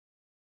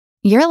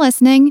You're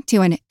listening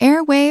to an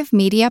Airwave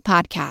Media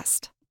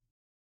Podcast.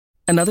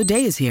 Another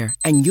day is here,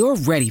 and you're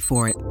ready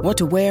for it. What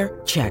to wear?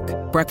 Check.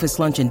 Breakfast,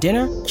 lunch, and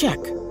dinner? Check.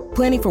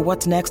 Planning for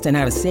what's next and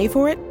how to save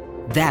for it?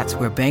 That's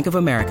where Bank of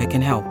America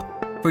can help.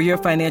 For your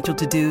financial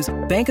to-dos,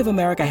 Bank of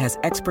America has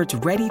experts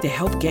ready to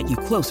help get you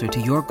closer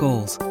to your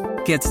goals.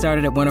 Get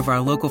started at one of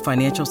our local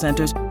financial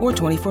centers or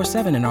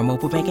 24/7 in our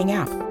mobile banking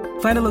app.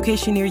 Find a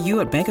location near you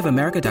at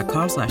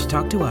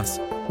bankofamerica.com/talktous.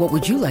 What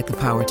would you like the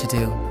power to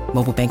do?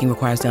 Mobile banking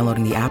requires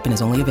downloading the app and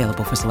is only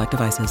available for select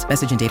devices.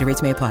 Message and data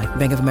rates may apply.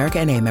 Bank of America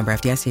N.A., member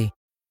FDIC.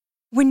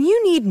 When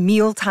you need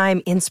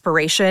mealtime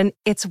inspiration,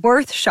 it's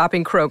worth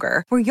shopping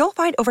Kroger, where you'll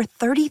find over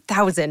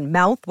 30,000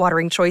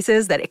 mouth-watering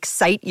choices that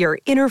excite your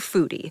inner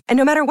foodie. And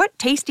no matter what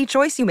tasty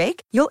choice you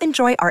make, you'll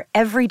enjoy our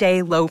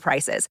everyday low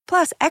prices,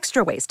 plus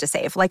extra ways to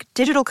save, like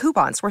digital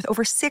coupons worth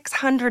over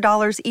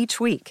 $600 each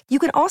week. You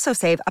can also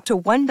save up to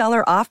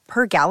 $1 off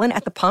per gallon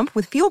at the pump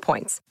with fuel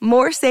points.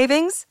 More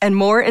savings and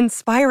more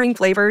inspiring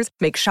flavors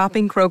make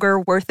shopping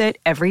Kroger worth it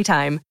every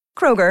time.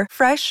 Kroger,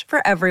 fresh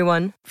for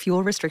everyone.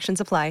 Fuel restrictions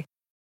apply.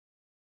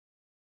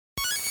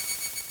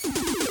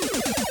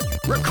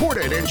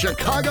 Recorded in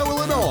Chicago,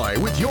 Illinois,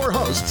 with your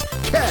hosts,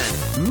 Ken,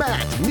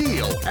 Matt,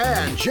 Neil,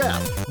 and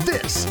Jeff.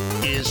 This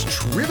is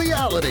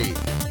Triviality.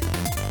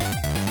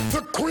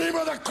 The cream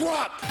of the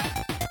crop!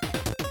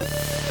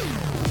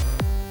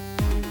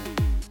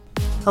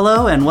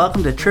 Hello and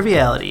welcome to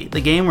Triviality, the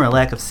game where a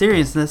lack of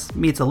seriousness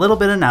meets a little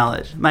bit of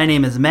knowledge. My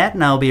name is Matt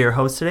and I will be your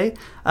host today.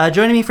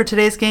 Joining me for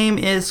today's game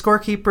is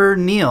scorekeeper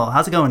Neil.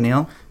 How's it going,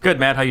 Neil? Good,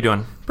 Matt. How you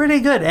doing? Pretty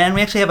good, and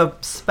we actually have a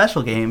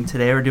special game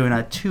today. We're doing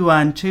a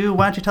 2-on-2.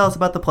 Why don't you tell us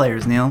about the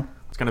players, Neil?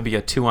 It's going to be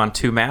a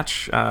 2-on-2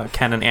 match.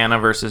 Ken and Anna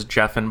versus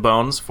Jeff and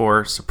Bones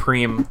for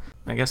Supreme,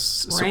 I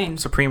guess, Reign.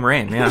 Supreme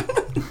Reign, yeah.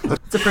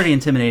 It's a pretty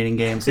intimidating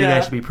game, so you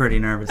guys should be pretty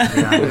nervous, to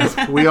be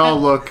honest. We all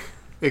look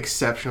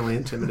exceptionally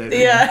intimidating.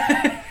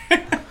 Yeah.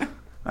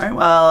 All right,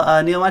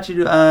 well, Neil, why don't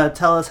you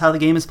tell us how the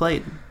game is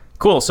played?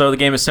 Cool. So the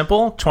game is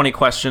simple. 20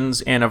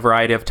 questions in a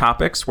variety of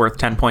topics worth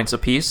 10 points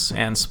apiece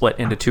and split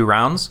into 2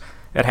 rounds.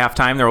 At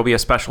halftime, there will be a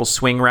special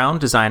swing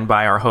round designed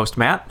by our host,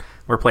 Matt,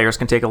 where players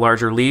can take a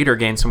larger lead or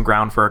gain some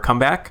ground for a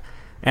comeback.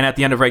 And at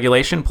the end of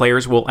regulation,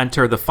 players will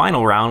enter the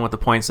final round with the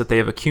points that they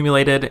have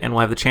accumulated and will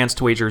have the chance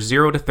to wager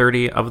 0 to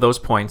 30 of those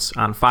points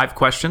on 5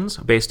 questions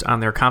based on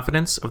their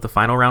confidence of the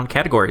final round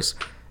categories.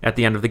 At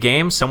the end of the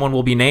game, someone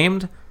will be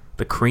named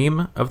the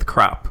cream of the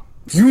crop.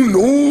 You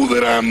know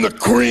that I'm the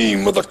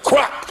cream of the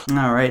crop!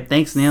 All right,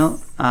 thanks, Neil.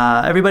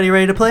 Everybody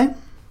ready to play?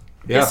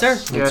 Yes, sir.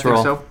 Yeah, I think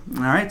so.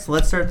 All right, so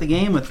let's start the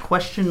game with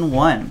question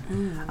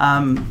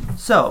 1.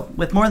 So,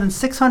 with more than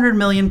 600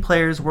 million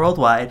players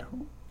worldwide,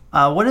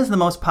 what is the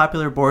most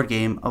popular board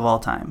game of all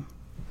time?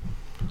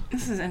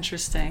 This is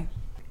interesting.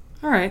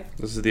 All right.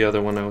 This is the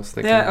other one I was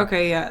thinking. Yeah.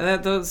 Okay. Yeah.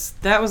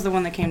 That was the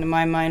one that came to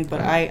my mind,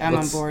 but I'm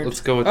on board.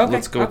 Let's go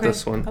with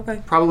this one.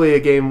 Okay. Probably a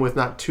game with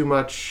not too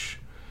much,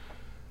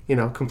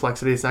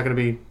 complexity. It's going to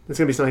be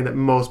something that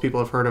most people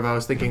have heard of. I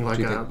was thinking like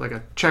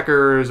a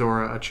checkers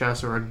or a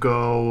chess or a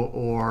Go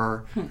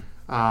or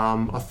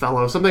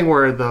Othello, something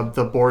where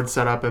the board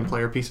setup and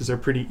player pieces are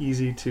pretty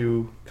easy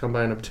to come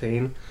by and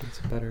obtain. It's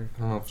better. I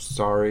don't know if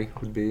Sorry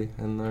would be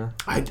in there.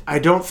 I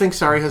don't think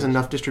Sorry has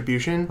enough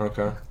distribution.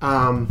 Okay.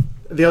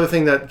 The other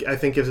thing that I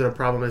think gives it a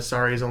problem is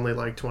Sorry is only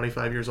like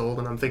 25 years old,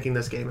 and I'm thinking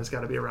this game has got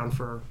to be around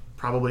for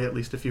probably at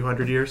least a few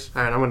hundred years.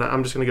 All right,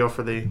 I'm just gonna go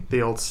for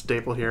the old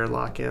staple here,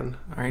 lock in.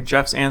 All right,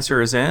 Jeff's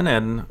answer is in,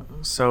 and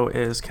so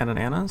is Ken and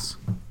Anna's.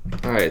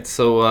 All right,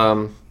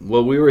 so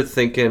what we were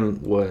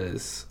thinking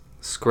was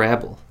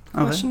Scrabble.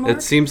 Question mark?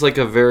 It seems like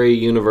a very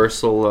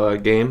universal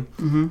game.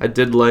 Mm-hmm. I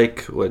did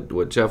like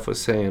what Jeff was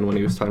saying when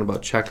he was talking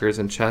about checkers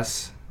and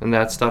chess and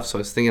that stuff, so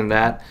I was thinking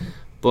that.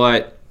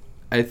 But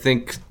I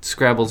think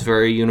Scrabble's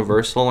very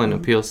universal and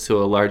appeals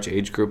to a large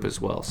age group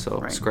as well, so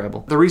right.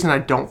 Scrabble. The reason I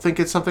don't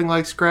think it's something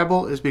like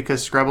Scrabble is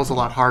because Scrabble's a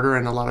lot harder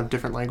in a lot of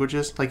different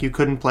languages. Like, you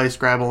couldn't play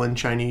Scrabble in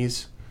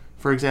Chinese,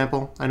 for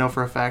example. I know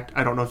for a fact.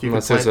 I don't know if you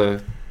Unless could play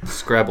there's a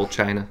Scrabble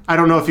China. I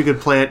don't know if you could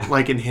play it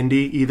like in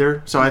Hindi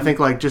either. So I think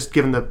just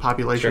given the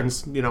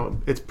populations, sure.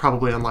 It's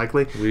probably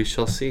unlikely. We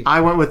shall see. I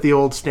went with the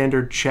old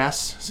standard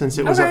chess since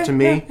it was up to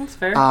me. Yeah, that's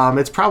fair.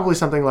 It's probably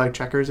something like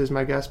checkers is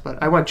my guess,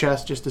 but I went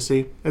chess just to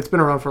see. It's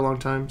been around for a long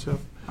time, so.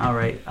 All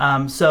right.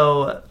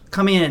 So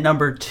coming in at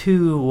number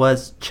 2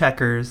 was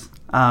checkers.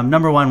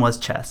 Number 1 was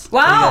chess.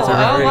 Wow! So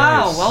wow!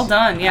 nice. Well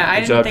done. Yeah, I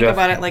didn't job, think Jeff.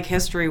 about it like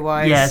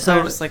history-wise. Yeah, so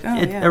I was just like,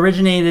 it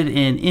originated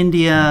in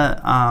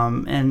India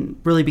and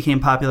really became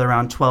popular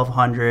around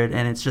 1200,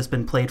 and it's just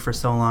been played for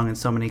so long in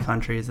so many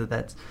countries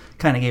that's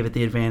kind of gave it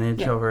the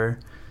advantage over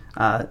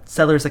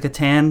Settlers of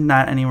Catan.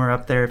 Not anywhere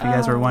up there, if you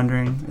guys were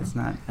wondering. It's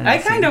not. I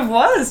kind of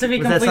was, to be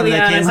completely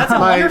honest. That's a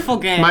my, wonderful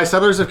game. My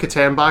Settlers of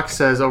Catan box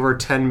says over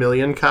 10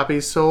 million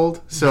copies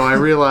sold, so I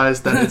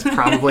realized that it's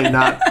probably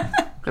not.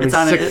 I mean,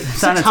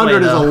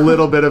 600 is a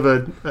little bit of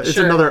it's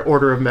Sure. another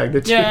order of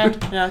magnitude.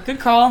 Yeah, good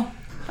call.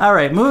 All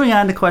right, moving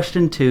on to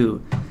question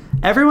 2.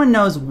 Everyone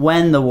knows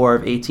when the War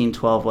of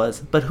 1812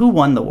 was, but who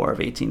won the War of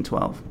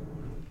 1812?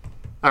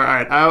 All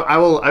right, I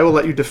will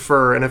let you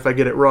defer, and if I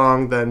get it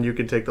wrong, then you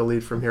can take the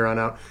lead from here on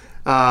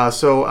out.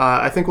 So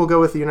I think we'll go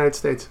with the United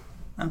States.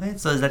 Okay,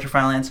 so is that your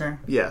final answer?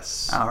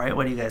 Yes. All right,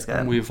 what do you guys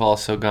got? We've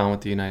also gone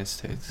with the United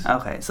States.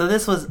 Okay, so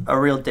this was a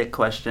real dick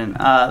question.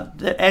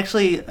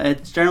 Actually,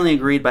 it's generally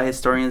agreed by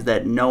historians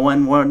that no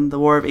one won the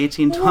War of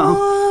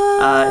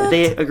 1812.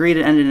 They agreed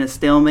it ended in a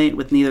stalemate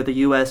with neither the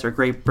U.S. or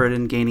Great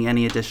Britain gaining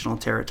any additional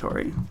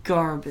territory.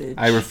 Garbage.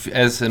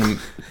 As a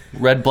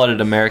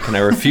red-blooded American, I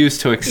refuse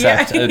to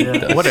accept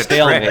What a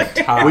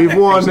stalemate. We've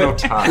won.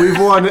 We've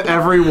won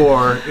every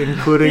war,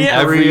 including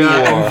Korea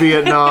and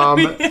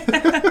Vietnam.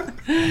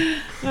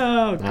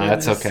 Oh,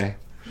 That's okay.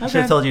 I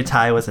should have told you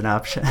tie was an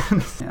option.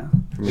 Yeah.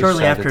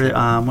 Shortly after,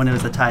 when it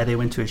was a tie, they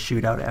went to a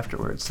shootout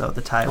afterwards, so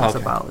the tie was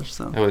abolished.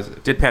 So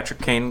Did Patrick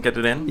Kane get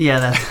it in? yeah,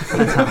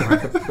 that's how it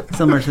worked.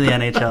 Similar to the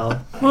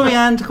NHL. Moving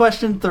on to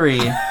question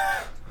 3.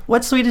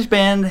 What Swedish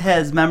band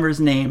has members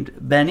named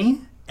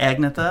Benny,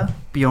 Agnetha,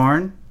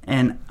 Bjorn,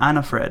 and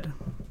Annafred?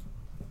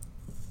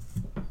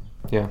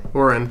 Yeah.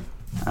 We're in.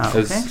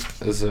 Okay.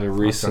 As a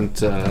recent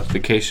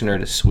vacationer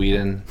to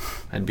Sweden,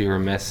 I'd be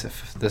remiss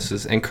if this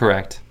is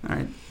incorrect. All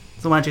right.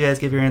 So why don't you guys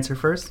give your answer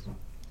first?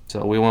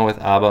 So we went with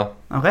ABBA.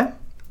 Okay.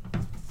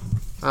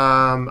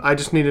 I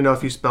just need to know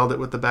if you spelled it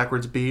with the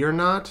backwards B or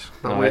not.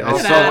 But I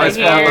spelled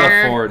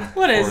ABBA forward.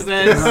 What is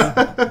this?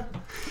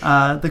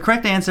 The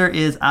correct answer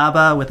is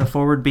ABBA with a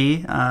forward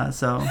B.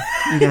 So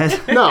you guys.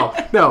 No.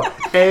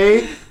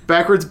 A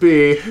backwards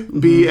B,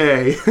 B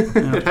A.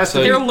 It has to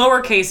They're be.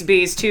 lowercase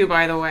b's too,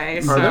 by the way.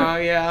 So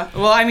they? yeah.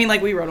 Well, I mean,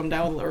 like we wrote them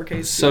down with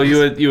lowercase. So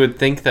b's. you would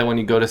think that when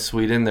you go to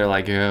Sweden, they're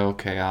like, yeah,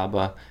 okay,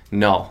 ABBA.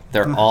 No,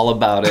 they're all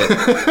about it.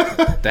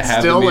 They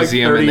have Still, the like,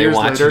 museum 30 and they years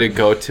want later? you to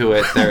go to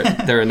it.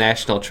 They're a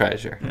national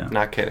treasure. Yeah.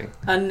 Not kidding.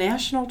 A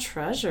national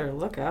treasure.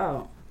 Look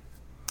out.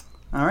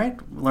 All right.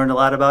 Learned a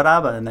lot about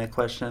ABBA in that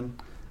question.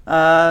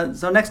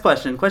 So next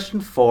question. Question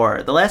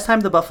 4. The last time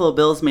the Buffalo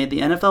Bills made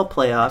the NFL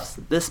playoffs,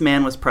 this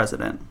man was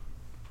president.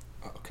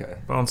 Okay.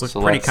 Bones looks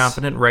So pretty let's-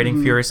 confident,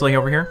 writing furiously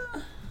over here.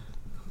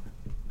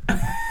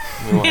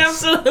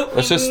 Absolutely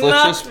let's just-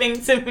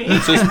 nothing to me.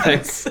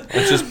 Let's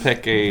just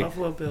pick a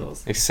Buffalo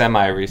Bills.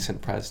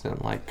 semi-recent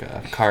president like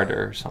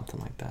Carter or something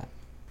like that.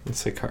 Let's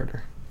say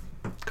Carter.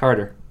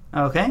 Carter.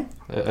 Okay.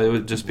 It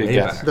would just be a Way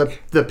guess.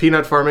 back. The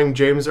peanut farming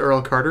James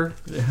Earl Carter.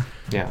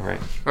 Yeah,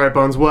 right. All right,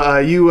 Bones.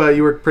 Well, you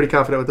were pretty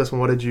confident with this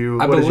one. What did you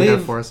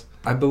have for us?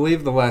 I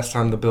believe the last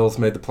time the Bills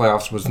made the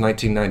playoffs was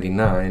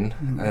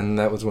 1999, and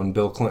that was when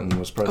Bill Clinton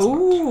was president.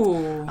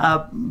 Ooh.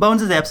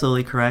 Bones is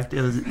absolutely correct.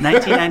 It was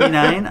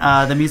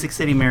 1999, the Music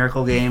City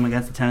Miracle game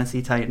against the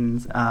Tennessee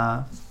Titans.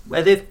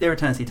 They were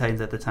Tennessee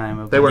Titans at the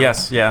time. They were.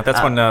 Yes, yeah.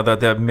 That's when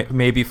the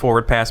maybe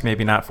forward pass,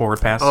 maybe not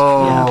forward pass.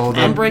 Oh,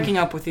 Yeah. I'm breaking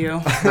up with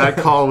you. that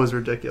call was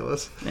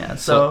ridiculous. Yeah,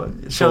 so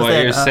it So shows what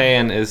that, you're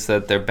saying is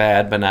that they're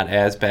bad, but not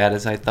as bad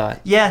as I thought.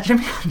 Yeah,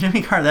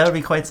 Jimmy Carter, that would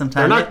be quite some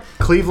They're time. not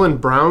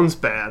Cleveland Browns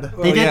bad.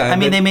 They did. yeah, I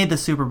mean, but- they made the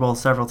Super Bowl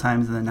several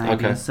times in the 90s.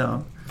 Okay.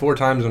 So 4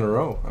 times in a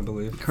row, I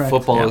believe. correct.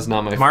 Football yeah. is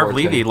not my Marv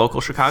forte. Levy,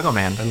 local Chicago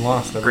man. And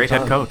lost every Great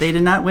time. head coach. They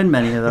did not win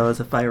many of those,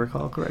 if I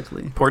recall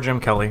correctly. Poor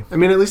Jim Kelly. I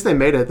mean, at least they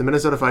made it. The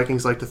Minnesota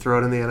Vikings like to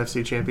throw it in the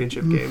NFC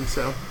Championship game.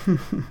 So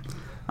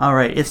All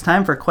right, it's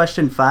time for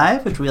question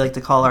 5, which we like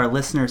to call our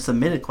listener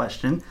submitted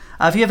question.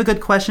 If you have a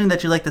good question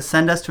that you'd like to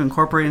send us to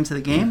incorporate into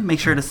the game, make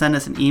sure to send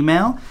us an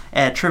email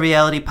at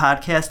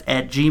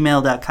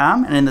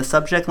trivialitypodcast@gmail.com, and in the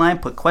subject line,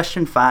 put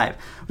question 5.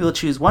 We will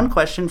choose one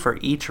question for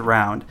each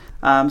round.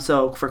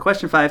 So for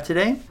question 5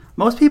 today,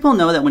 most people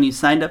know that when you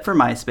signed up for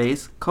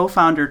MySpace,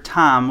 co-founder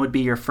Tom would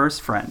be your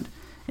first friend.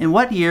 In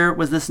what year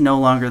was this no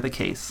longer the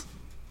case?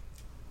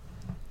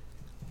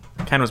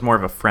 Ken was more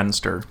of a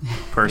Friendster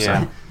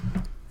person. Yeah.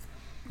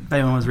 If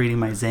anyone was reading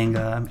my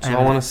Zanga, So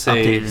I want to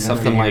say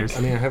something like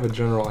I mean, I have a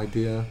general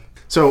idea.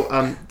 So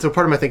part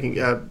of my thinking,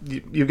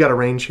 you've got a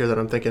range here that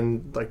I'm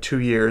thinking like 2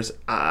 years.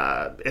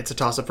 It's a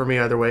toss-up for me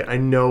either way. I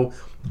know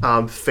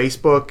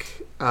Facebook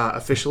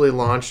officially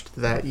launched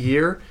that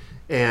year,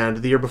 and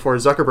the year before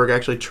Zuckerberg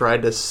actually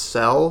tried to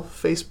sell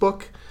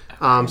Facebook.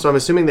 So I'm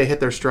assuming they hit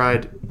their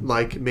stride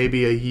like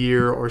maybe a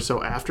year or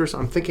so after. So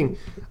I'm thinking,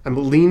 I'm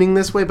leaning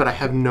this way, but I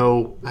have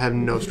no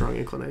strong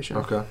inclination.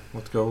 Okay,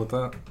 let's go with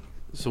that.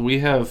 So we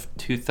have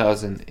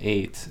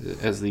 2008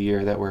 as the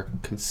year that we're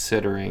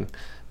considering.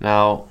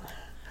 Now,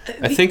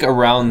 I think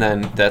around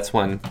then, that's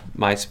when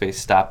MySpace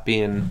stopped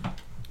being,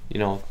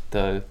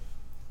 the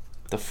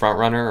front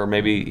runner, or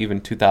maybe even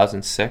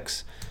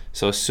 2006.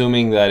 So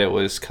assuming that it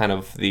was kind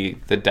of the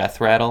death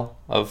rattle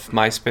of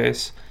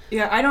MySpace.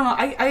 Yeah, I don't know.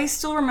 I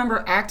still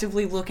remember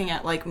actively looking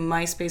at like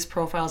MySpace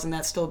profiles and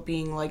that still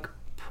being like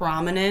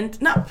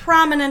prominent. Not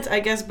prominent,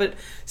 I guess, but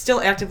still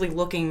actively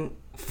looking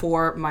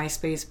for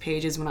MySpace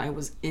pages when I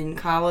was in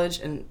college.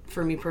 And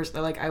for me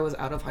personally, like I was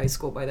out of high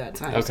school by that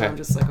time. Okay. So I'm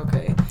just like,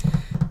 okay,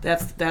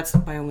 that's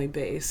my only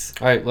base.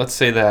 All right, let's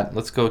say that.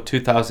 Let's go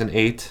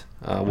 2008.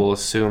 We'll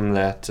assume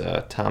that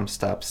Tom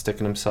stopped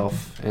sticking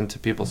himself into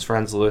people's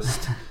friends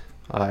list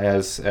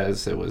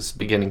as it was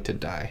beginning to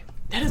die.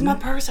 That is my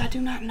purse. I do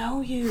not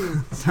know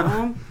you.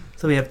 Tom.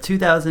 So we have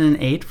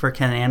 2008 for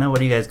Ken and Anna.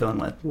 What are you guys going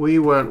with? We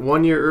went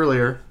 1 year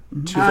earlier,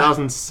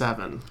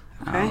 2007.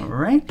 Okay. All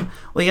right.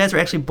 Well, you guys were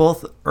actually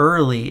both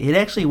early. It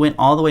actually went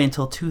all the way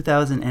until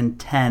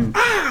 2010.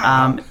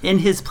 In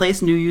his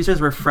place, new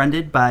users were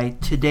friended by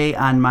Today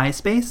on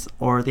MySpace,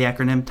 or the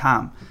acronym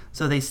TOM.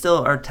 So they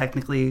still are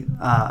technically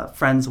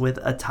friends with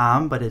a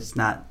Tom, but it's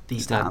not the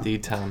It's Tom. not the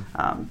Tom.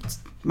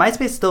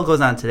 MySpace still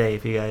goes on today.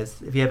 If you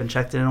haven't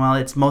checked it in a while,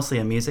 it's mostly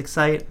a music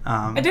site.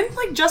 I didn't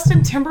like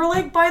Justin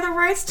Timberlake buy the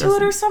rights to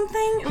it or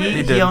something.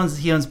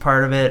 He owns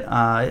part of it,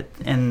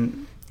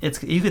 and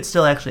you could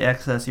still actually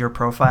access your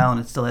profile, and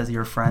it still has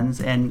your friends,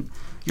 and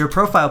your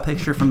profile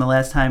picture from the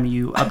last time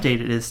you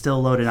updated is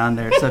still loaded on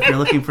there. So if you're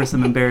looking for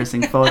some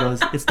embarrassing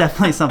photos, it's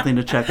definitely something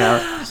to check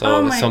out.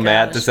 So,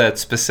 Matt, does that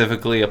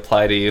specifically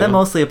apply to you? That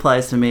mostly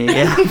applies to me,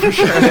 yeah, for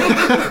sure.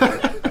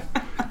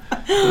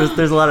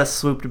 There's a lot of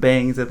swooped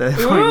bangs at that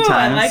point in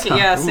time. I like it,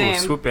 yeah, same.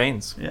 Swoop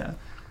bangs. Yeah.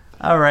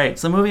 All right,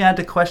 so moving on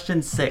to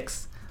question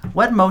 6.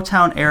 What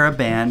Motown era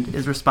band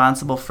is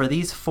responsible for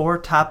these 4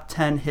 top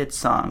 10 hit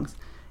songs?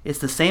 It's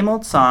the same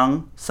old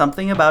song,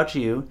 Something About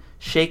You,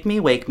 Shake Me,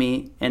 Wake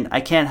Me, and I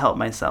Can't Help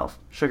Myself,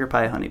 Sugar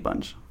Pie Honey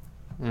Bunch.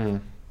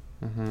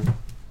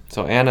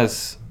 So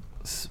Anna's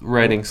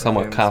writing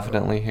somewhat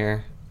confidently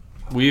here.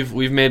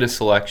 We've made a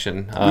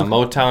selection.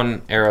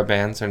 Motown era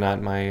bands are not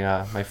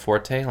my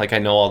forte. Like, I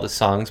know all the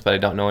songs, but I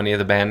don't know any of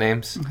the band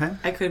names. Okay.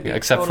 I could be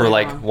except totally for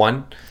like wrong.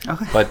 one.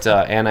 Okay. But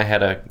Anna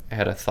had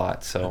a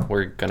thought, so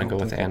we're gonna go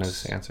with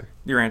Anna's answer.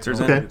 Your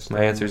answer's Okay. in.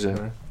 My answer's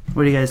in.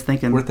 What are you guys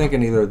thinking? We're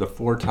thinking either the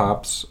Four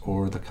Tops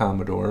or the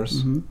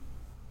Commodores.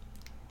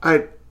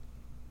 I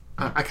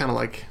kind of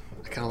like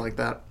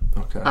that.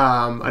 Okay.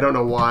 I don't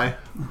know why.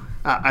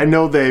 I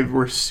know they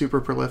were super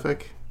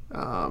prolific.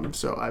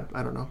 So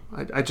I don't know.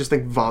 I just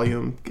think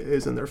volume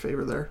is in their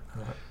favor there.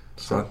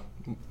 So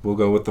we'll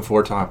go with the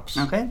Four Tops.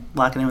 Okay,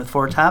 locking in with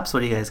 4 tops. What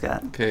do you guys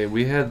got? Okay,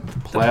 we had the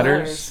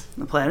Platters.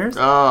 The Platters?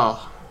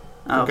 Oh,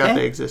 forgot Okay.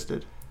 they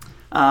existed.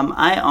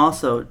 I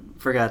also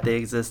forgot they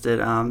existed.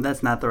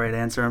 That's not the right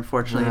answer,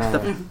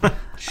 unfortunately.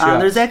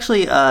 There's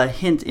actually a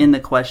hint in the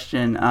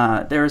question.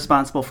 They're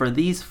responsible for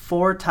these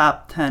 4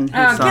 top 10 hit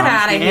songs. Get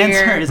outta the here.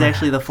 answer is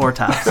actually the 4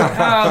 tops.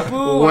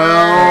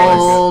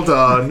 Well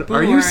done.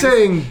 Are you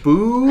saying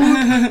boo?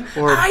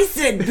 Or I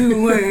said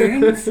boo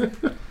words.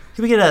 Can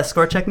we get a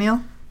score check,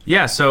 Neil?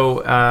 Yeah,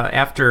 so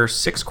after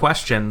 6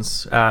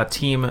 questions,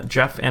 Team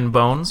Jeff and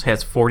Bones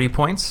has 40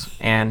 points,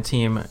 and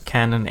Team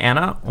Ken and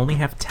Anna only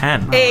have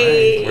 10.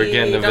 Hey, We're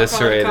getting don't call it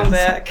eviscerated.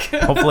 comeback.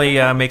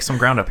 Hopefully make some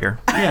ground up here.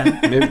 Yeah.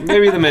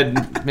 maybe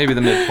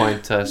the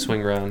midpoint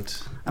swing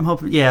round. I'm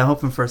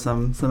hoping for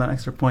some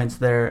extra points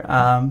there.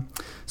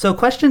 So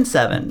question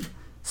 7.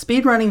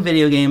 Speedrunning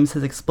video games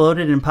has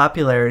exploded in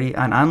popularity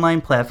on online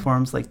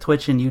platforms like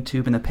Twitch and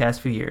YouTube in the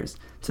past few years.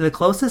 To the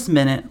closest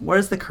minute, what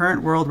is the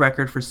current world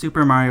record for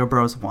Super Mario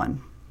Bros.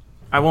 1?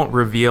 I won't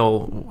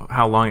reveal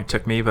how long it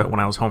took me, but when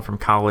I was home from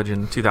college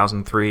in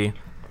 2003,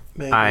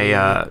 maybe,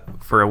 I,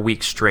 for a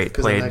week straight,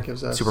 'cause then that played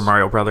gives us- Super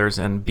Mario Brothers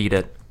and beat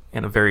it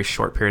in a very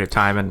short period of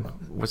time, and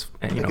was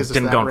gives us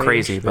didn't that go range,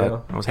 crazy, but yeah.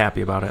 I was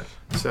happy about it.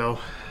 so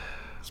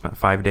Spent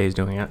 5 days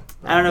doing it.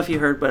 I don't know if you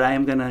heard, but I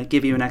am going to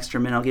give you an extra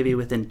minute. I'll give you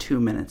within 2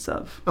 minutes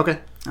of. okay.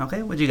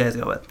 Okay, what'd you guys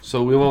go with?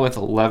 So we went with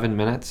 11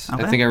 minutes.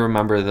 Okay. I think I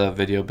remember the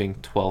video being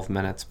 12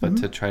 minutes, but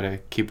to try to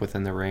keep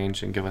within the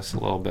range and give us a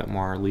little bit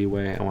more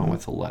leeway, I went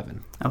with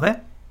 11. Okay.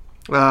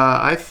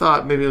 I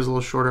thought maybe it was a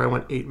little shorter. I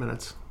went 8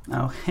 minutes.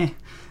 Okay.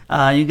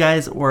 You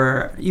guys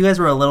were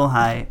a little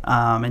high,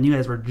 and you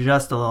guys were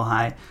just a little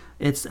high.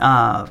 It's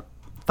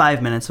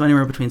 5 minutes, so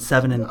anywhere between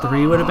 7 and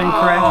 3 would have been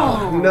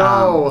correct.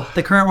 No.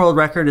 The current world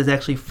record is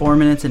actually 4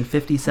 minutes and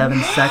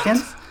 57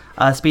 seconds.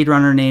 A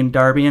speedrunner named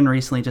Darbian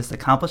recently just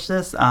accomplished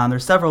this.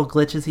 There's several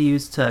glitches he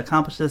used to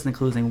accomplish this,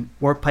 including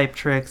warp pipe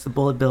tricks, the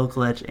bullet bill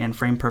glitch, and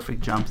frame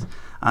perfect jumps.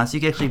 So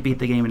you can actually beat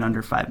the game in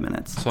under 5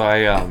 minutes. So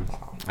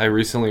I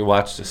recently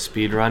watched a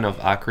speed run of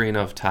Ocarina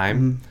of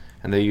Time,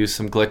 and they used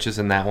some glitches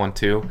in that one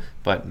too.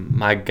 But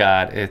my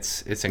God,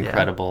 it's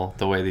incredible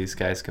the way these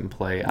guys can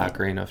play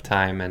Ocarina of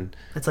Time and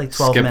It's like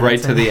 12 skip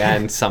minutes. right to the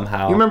end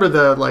somehow. You remember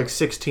the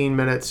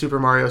 16-minute Super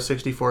Mario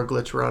 64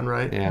 glitch run,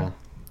 right? Yeah.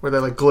 Where they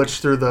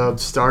glitch through the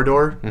star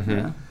door.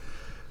 Yeah.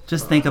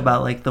 Just think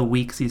about the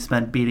weeks you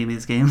spent beating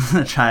these games as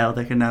a child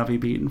that can now be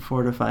beaten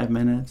 4 to 5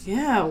 minutes.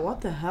 Yeah,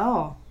 what the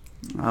hell?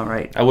 All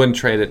right. I wouldn't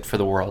trade it for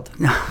the world.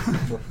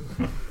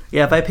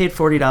 Yeah, if I paid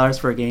 $40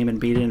 for a game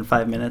and beat it in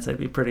 5 minutes, I'd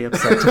be pretty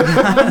upset.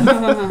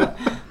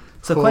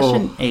 So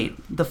question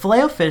 8. The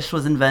Filet-O-Fish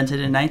was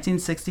invented in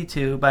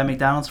 1962 by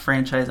McDonald's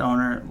franchise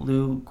owner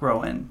Lou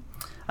Groen.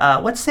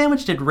 What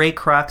sandwich did Ray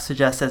Kroc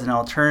suggest as an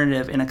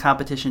alternative in a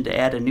competition to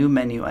add a new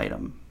menu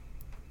item?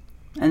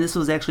 And this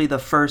was actually the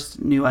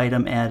first new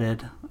item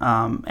added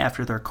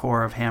after their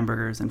core of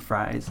hamburgers and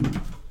fries and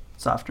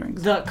soft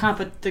drinks.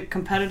 The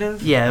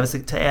competitive? Yeah, it was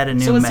to add a new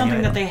menu So it's item.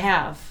 something that they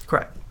have.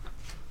 Correct.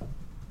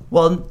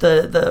 Well,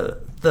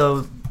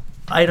 the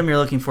item you're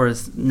looking for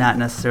is not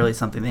necessarily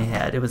something they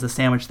had. It was a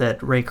sandwich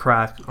that Ray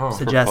Kroc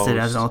suggested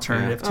as an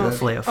alternative to the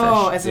Filet-O-Fish.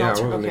 Oh, as an I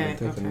alternative. wasn't Okay.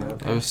 even thinking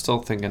that. I was still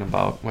thinking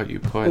about what you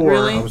put. Or-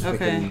 Really? I was Okay.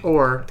 thinking-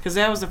 Or Because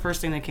that was the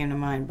first thing that came to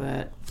mind,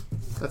 but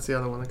that's the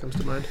other one that comes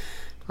to mind.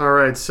 All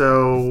right,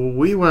 so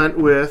we went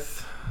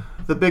with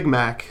the Big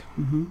Mac.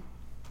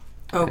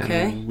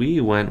 okay. And we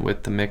went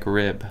with the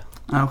McRib.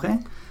 Okay.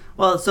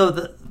 Well, so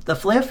the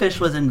Filet-O-Fish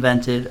was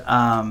invented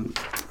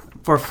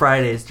for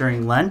Fridays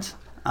during Lent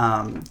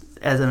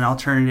as an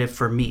alternative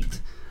for meat.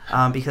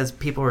 Because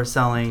people were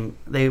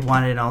they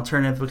wanted an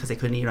alternative because they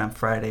couldn't eat on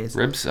Fridays.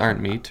 Ribs aren't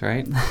meat,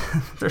 right?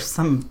 There's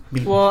some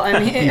meat. Well, I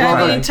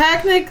mean,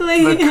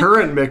 technically. The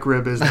current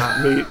McRib is not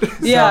meat.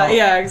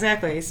 yeah,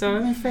 exactly. So, I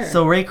mean, fair.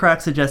 So Ray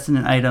Kroc suggested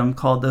an item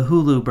called the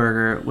Hulu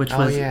Burger, which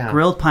was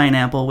grilled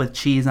pineapple with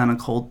cheese on a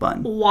cold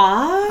bun.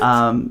 What?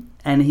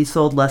 And he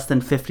sold less than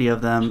 50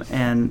 of them,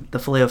 and the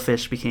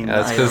Filet-O-Fish became the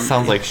That's item. because it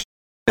sounds like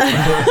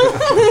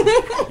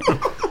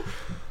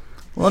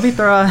Well, let me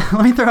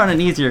throw out an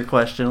easier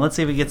question. Let's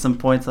see if we get some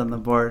points on the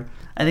board.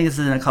 I think this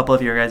is in a couple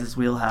of your guys'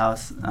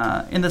 wheelhouse.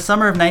 In the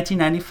summer of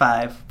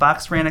 1995,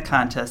 Fox ran a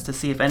contest to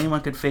see if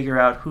anyone could figure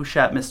out who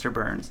shot Mr.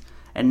 Burns,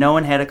 and no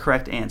one had a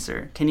correct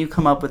answer. Can you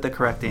come up with the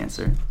correct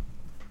answer?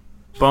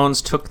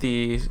 Bones took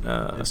the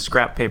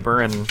scrap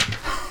paper and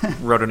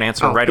wrote an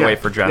answer away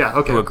for Jeff, Yeah,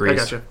 okay. who agrees.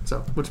 I gotcha.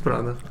 So let's put it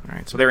on the... All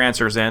right, so their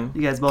answer's in.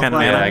 You guys both Ken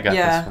line and up? I got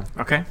Yeah. this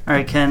one. Okay. All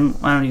right, Ken,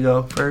 why don't you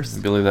go I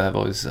first? believe that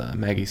was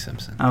Maggie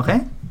Simpson.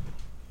 Okay.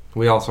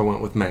 We also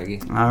went with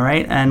Maggie. All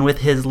right, and with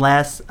his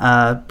last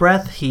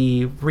breath,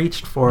 he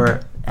reached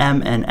for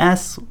M and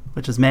S,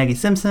 which is Maggie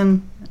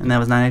Simpson, and that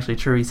was not actually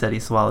true. He said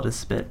he swallowed his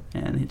spit,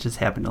 and it just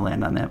happened to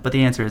land on that. But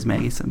the answer is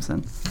Maggie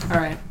Simpson. All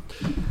right.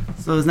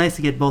 So it was nice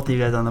to get both of you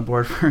guys on the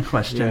board for a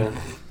question.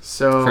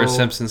 So... For a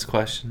Simpsons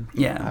question.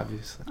 Yeah.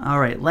 Obviously. All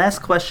right, last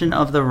question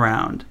of the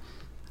round.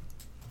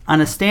 On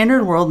a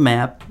standard world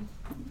map,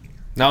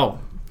 No.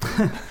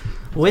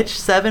 which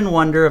seven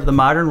wonder of the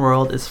modern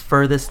world is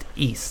furthest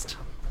east?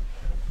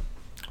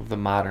 Of the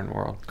modern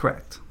world.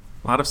 Correct.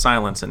 A lot of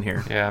silence in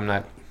here. Yeah, I'm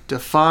not.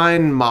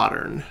 Define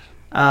modern.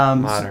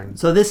 Modern.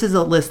 So this is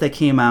a list that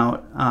came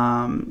out,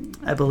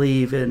 I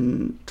believe,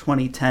 in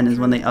 2010 is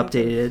when they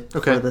updated it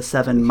for the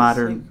seven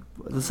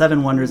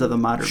wonders of the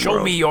modern world.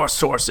 Show me your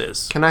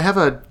sources. Can I have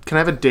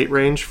a date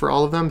range for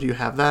all of them? Do you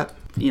have that?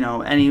 You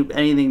know,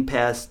 anything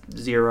past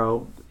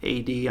 0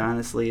 AD,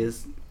 honestly,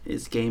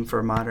 is game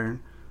for modern.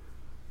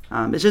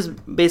 It's just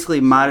basically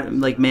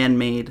modern, like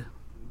man-made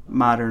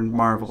modern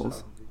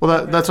marvels.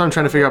 Well, that's what I'm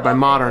trying to figure out by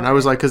modern. I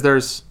was like, because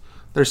there's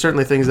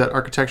certainly things that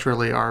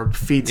architecturally are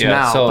feats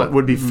now, but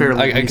would be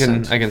fairly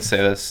recent. I can say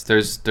this.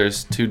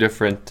 There's two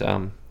different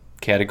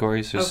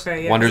categories. There's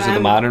wonders of the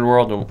I'm- modern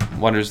world and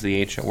wonders of the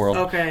ancient world.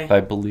 Okay. But I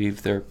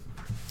believe they're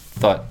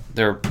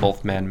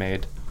both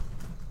man-made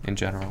in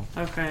general.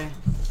 Okay.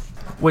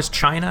 Was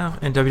China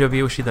in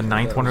WWE, was she the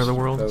ninth wonder of the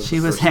world? She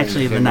was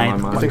actually the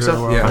ninth wonder of the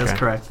world. Yeah, That's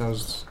correct. That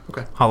was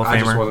Okay. Hall of I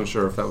just Famer. wasn't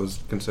sure if that was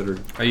considered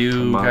Are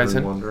you a modern guys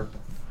in? wonder.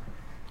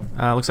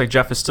 Looks like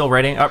Jeff is still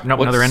writing. Oh, no,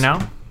 no, they're in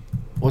now.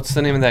 What's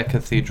the name of that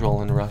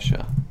cathedral in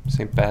Russia?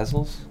 St.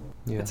 Basil's?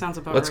 Yeah. That sounds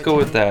about Let's right go to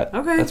with me. that.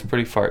 Okay. That's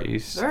pretty far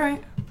east. All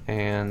right.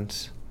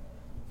 And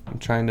I'm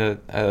trying to...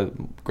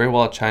 Great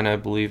Wall of China, I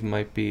believe,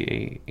 might be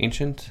a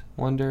ancient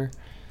wonder.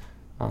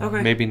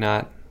 Okay. Maybe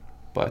not,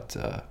 but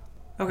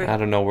Okay. I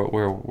don't know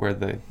where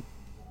the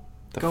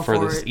Go for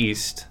furthest it.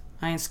 east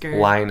I ain't scared.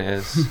 line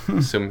is.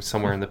 Assume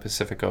somewhere in the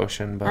Pacific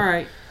Ocean. But All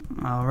right.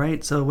 All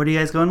right, so what are you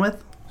guys going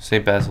with?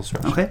 St. Basil's,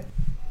 Russia. Okay.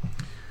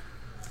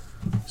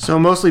 So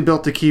mostly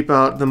built to keep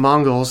out the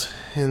Mongols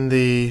in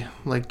the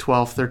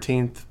 12th,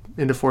 13th,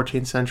 into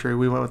 14th century.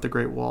 We went with the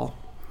Great Wall.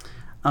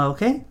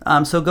 Okay,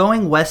 so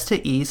going west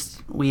to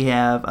east, we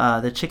have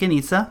the Chichen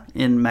Itza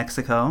in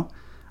Mexico,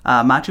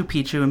 Machu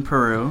Picchu in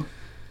Peru,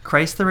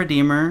 Christ the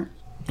Redeemer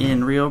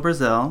in Rio,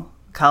 Brazil,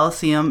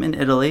 Colosseum in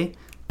Italy,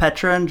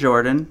 Petra in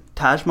Jordan,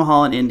 Taj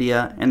Mahal in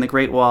India, and the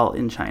Great Wall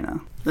in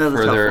China. That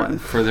was a tough one.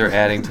 Further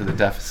adding to the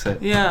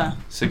deficit. Yeah.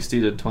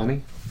 60 to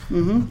 20.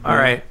 All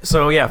right.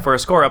 So, yeah, for a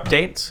score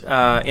update,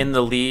 in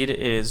the lead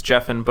is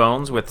Jeff and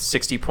Bones with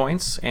 60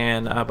 points,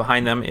 and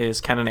behind them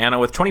is Ken and Anna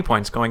with 20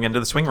 points going into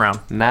the swing round.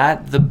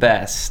 Not the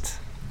best.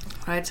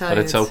 I tell But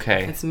you. it's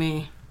okay. It's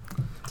me.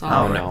 It's Oh,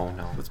 all right. no.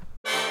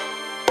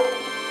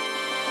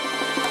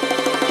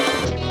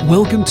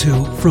 Welcome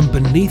to From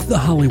Beneath the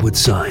Hollywood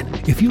Sign.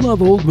 If you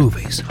love old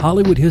movies,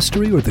 Hollywood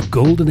history, or the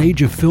golden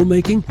age of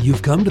filmmaking,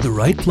 you've come to the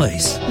right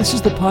place. This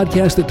is the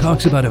podcast that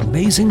talks about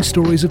amazing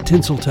stories of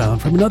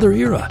Tinseltown from another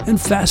era and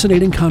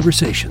fascinating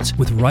conversations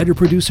with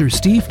writer-producer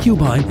Steve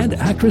Cubine and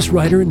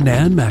actress-writer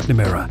Nan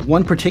McNamara.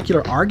 One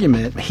particular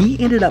argument, he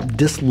ended up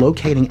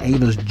dislocating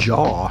Ava's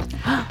jaw.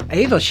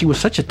 Ava, she was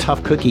such a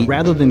tough cookie.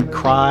 Rather than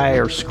cry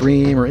or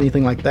scream or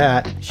anything like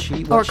that,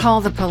 Or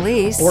call the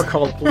police. Or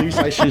call the police,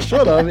 like she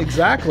should have,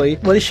 exactly.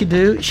 seriously, what does she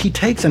do? She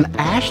takes an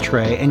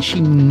ashtray and she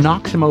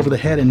knocks him over the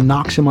head and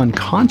knocks him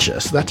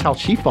unconscious. That's how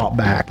she fought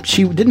back.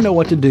 She didn't know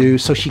what to do,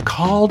 so she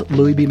called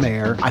Louis B.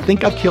 Mayer. I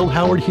think I've killed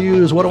Howard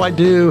Hughes. What do I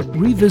do?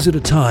 Revisit a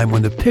time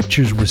when the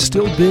pictures were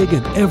still big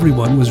and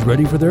everyone was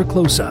ready for their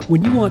close-up.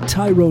 When you want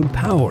Tyrone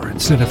Power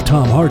instead of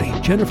Tom Hardy,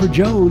 Jennifer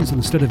Jones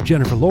instead of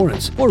Jennifer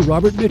Lawrence, or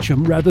Robert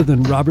Mitchum rather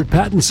than Robert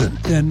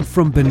Pattinson, then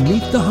From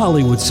Beneath the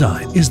Hollywood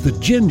Sign is the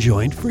gin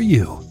joint for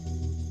you.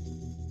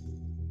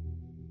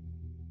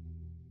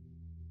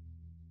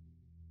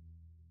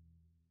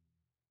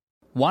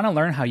 Want to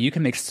learn how you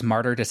can make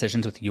smarter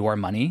decisions with your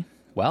money?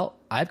 Well,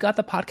 I've got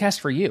the podcast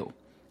for you.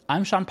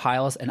 I'm Sean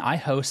Piles, and I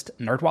host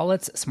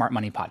NerdWallet's Smart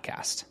Money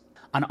Podcast.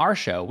 On our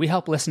show, we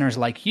help listeners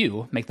like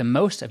you make the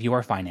most of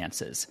your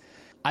finances.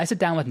 I sit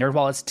down with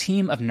NerdWallet's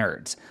team of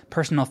nerds,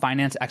 personal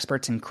finance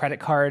experts in credit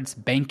cards,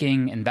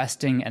 banking,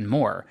 investing, and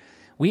more.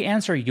 We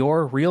answer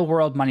your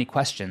real-world money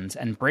questions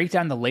and break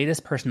down the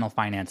latest personal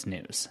finance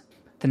news.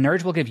 The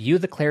nerds will give you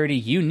the clarity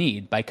you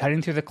need by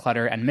cutting through the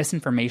clutter and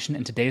misinformation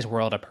in today's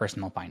world of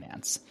personal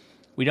finance.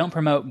 We don't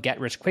promote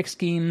get-rich-quick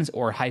schemes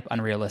or hype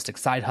unrealistic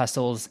side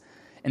hustles.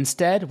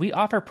 Instead, we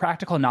offer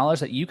practical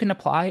knowledge that you can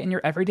apply in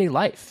your everyday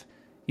life.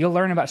 You'll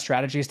learn about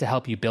strategies to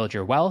help you build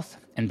your wealth,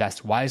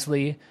 invest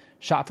wisely,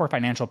 shop for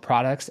financial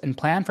products, and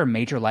plan for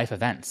major life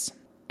events.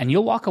 And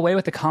you'll walk away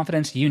with the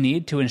confidence you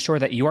need to ensure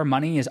that your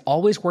money is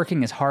always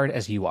working as hard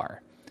as you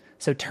are.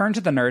 So turn to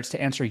the nerds to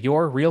answer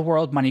your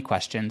real-world money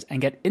questions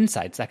and get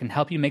insights that can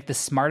help you make the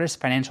smartest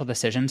financial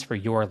decisions for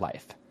your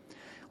life.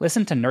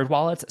 Listen to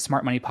NerdWallet's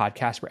Smart Money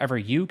Podcast wherever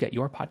you get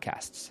your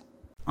podcasts.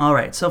 All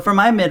right, so for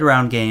my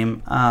mid-round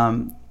game,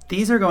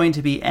 these are going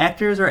to be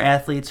actors or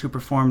athletes who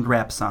performed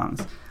rap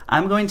songs.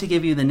 I'm going to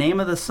give you the name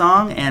of the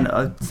song and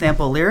a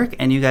sample lyric,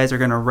 and you guys are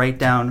going to write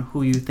down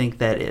who you think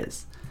that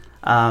is.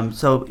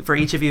 So for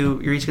each of you,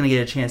 you're each going to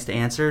get a chance to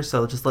answer,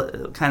 so just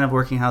kind of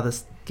working how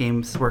this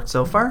game's worked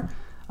so far.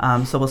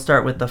 So we'll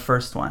start with the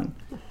first one.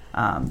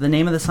 The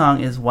name of the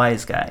song is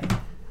Wise Guy.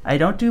 I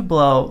don't do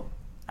blow,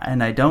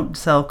 and I don't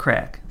sell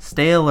crack.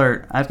 Stay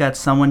alert, I've got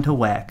someone to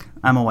whack.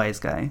 I'm a wise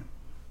guy.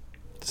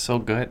 So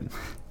good.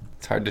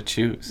 It's hard to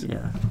choose.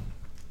 Yeah.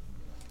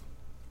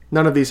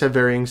 None of these have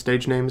varying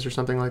stage names or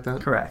something like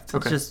that? Correct.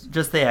 Okay. It's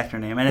just the actor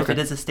name. And if it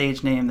is a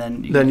stage name,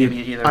 then you Then can you- give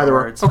me either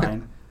or or. it's Okay.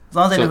 fine. As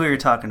long as I know who you're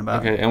talking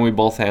about. Okay, and we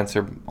both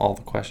answer all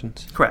the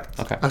questions? Correct.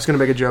 Okay. I was going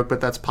to make a joke, but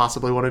that's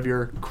possibly one of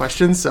your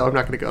questions, so I'm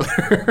not going to go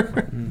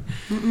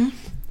there.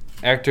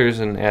 Actors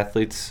and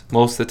athletes,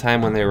 most of the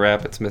time when they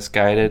rap, it's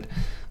misguided.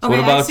 So Okay,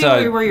 what I about see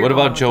where you're what going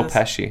about with Joe this.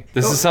 Pesci?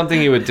 This is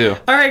something you would do.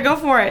 All right, go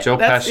for it. Joe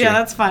That's, Pesci. Yeah,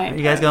 that's fine.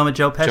 You guys going with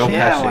Joe Pesci? Joe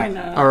Yeah, Pesci. why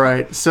not? All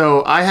right,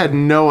 so I had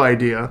no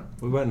idea.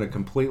 We went in a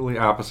completely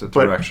opposite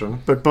But-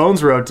 direction. But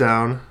Bones wrote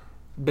down.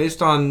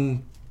 Based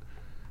on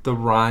the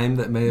rhyme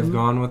that may have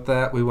gone with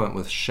that, we went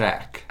with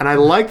Shaq. And I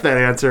like that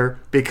answer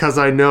because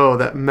I know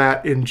that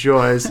Matt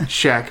enjoys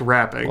Shaq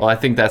rapping. Well, I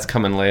think that's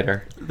coming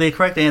later. The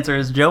correct answer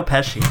is Joe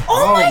Pesci.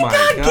 Oh my my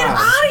God, get God.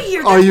 out of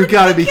here. Oh, That's you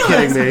gotta be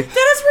ridiculous. kidding me.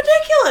 That is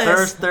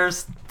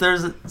ridiculous.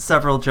 There's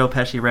several Joe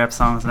Pesci rap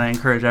songs, and I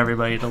encourage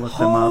everybody to look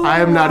them up. I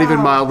am not even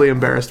mildly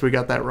embarrassed we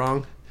got that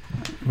wrong.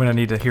 I'm going to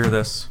need to hear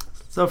this.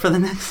 So for the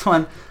next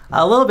one,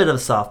 a little bit of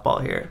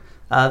softball here.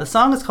 The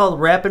song is called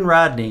Rappin'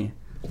 Rodney.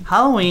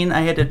 Halloween,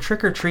 I had to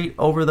trick or treat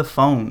over the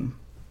phone.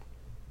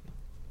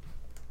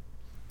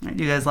 All right,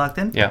 you guys locked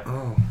in? Yeah.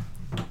 Oh.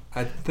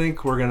 I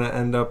think we're going to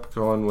end up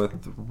going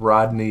with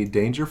Rodney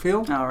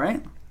Dangerfield. All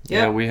right.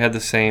 Yeah, we had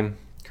the same.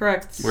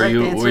 Correct. Were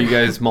you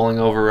guys mulling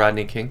over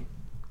Rodney King?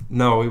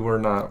 No, we were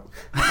not.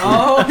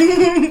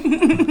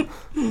 Oh.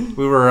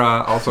 We were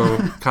also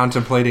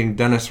contemplating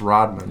Dennis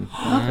Rodman.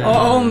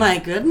 Oh my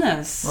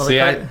goodness. Well, See,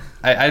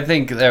 I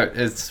think that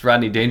it's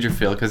Rodney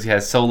Dangerfield because he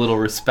has so little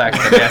respect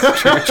that he has to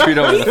trick or treat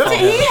over the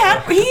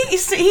phone.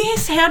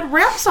 He's had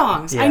rap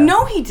songs. Yeah. I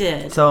know he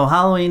did. So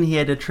Halloween, he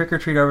had to trick or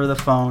treat over the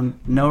phone.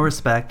 No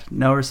respect.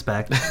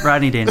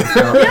 Rodney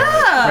Dangerfield.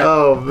 Yeah.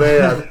 Oh,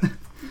 man.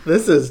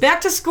 This is...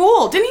 Back to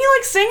School. Didn't he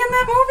like sing in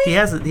that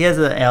movie? He has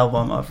an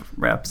album of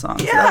rap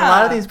songs. Yeah. A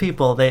lot of these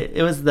people,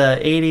 it was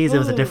the 80s. It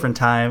was a different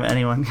time.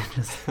 Anyone could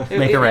just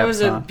make a rap It was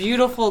song. a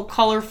beautiful,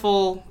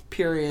 colorful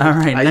period. All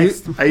right,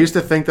 next. I used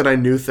to think that I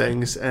knew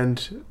things,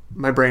 and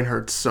my brain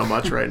hurts so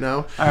much right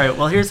now. All right,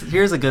 well,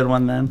 here's a good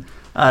one then.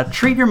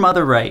 Treat your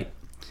mother right.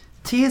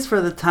 T is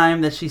for the time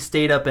that she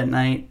stayed up at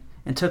night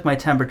and took my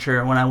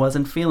temperature when I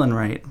wasn't feeling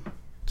right.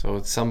 So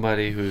it's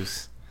somebody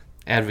who's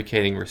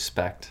advocating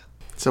respect.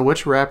 So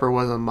which rapper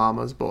was a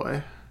mama's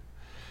boy?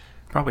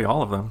 Probably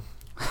all of them.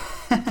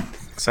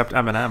 Except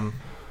Eminem.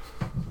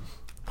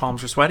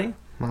 Palms are sweaty?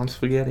 Mom's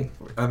spaghetti.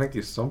 I think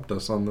you stumped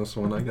us on this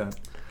one. I got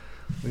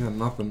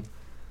nothing.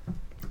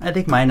 I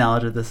think my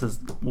knowledge of this is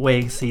way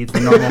exceeds the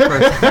normal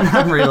person.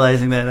 I'm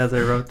realizing that as I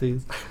wrote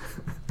these.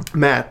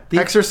 Matt,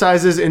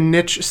 exercises in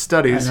niche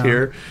studies I know.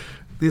 here.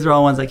 These are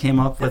all ones I came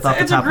up with off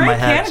the top of my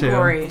head,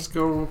 category. Let's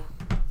go.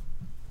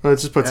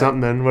 Let's just put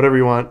something in, whatever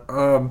you want.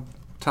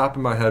 Top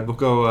of my head, we'll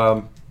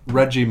go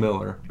Reggie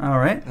Miller, too. All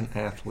right. an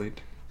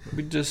athlete.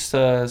 We just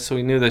so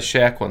we knew the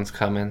Shaq one's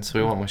coming, so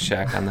we went with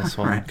Shaq on this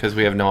one because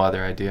we have no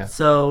other idea.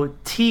 So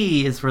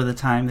T is for the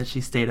time that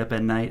she stayed up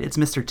at night. It's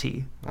Mr.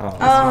 T.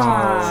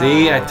 Oh.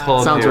 See, I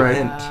told Sounds you.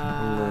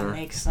 right.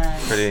 Makes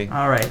sense. Pretty.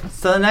 All right.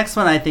 So the next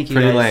one I think you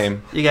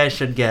guys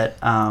should get.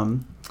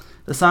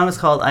 The song is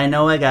called "I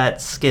Know I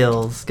Got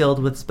Skills,"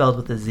 spelled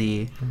with a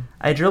Z.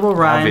 I dribble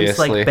rhymes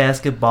like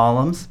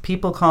basketballums.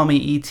 People call me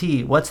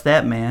E.T. What's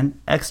that,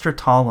 man? Extra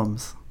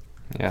tallums.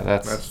 Yeah,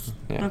 that's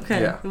yeah.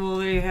 Okay, Yeah. well,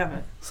 there you have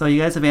it. So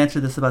you guys have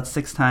answered this about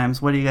 6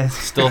 times. What do you guys?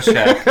 Still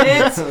Shaq.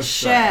 It's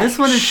Shaq. This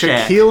one is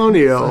Shaq. Shaquille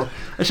O'Neal.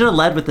 I should have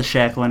led with the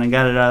Shaq one and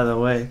got it out of the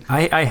way.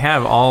 I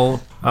have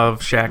all of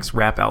Shaq's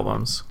rap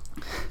albums.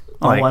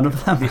 One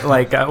of them?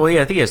 I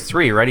think he has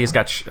 3, right? He's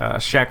got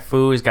Shaq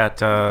Fu, he's got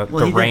The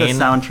Rain. Did the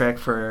soundtrack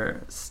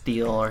for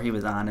Steel, or he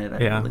was on it,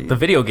 I believe. The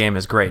video game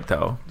is great,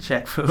 though.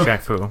 Shaq Fu. Shaq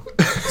Fu.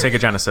 Sega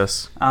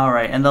Genesis. All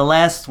right, and the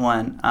last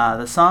one.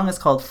 The song is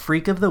called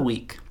Freak of the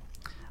Week.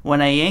 When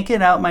I yank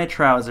it out my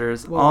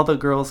trousers, all the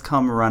girls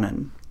come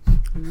running.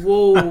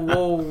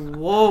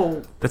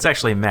 Whoa. That's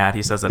actually Matt.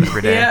 He says that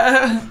every day.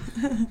 Yeah.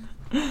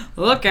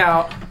 Look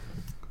out.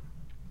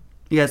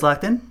 You guys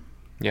locked in?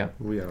 Yeah.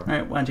 We are. All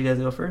right, why don't you guys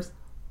go first?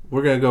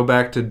 We're going to go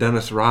back to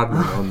Dennis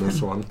Rodman on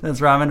this one. That's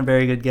Robin, a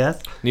very good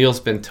guess. Neil's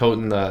been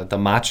toting the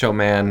Macho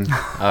Man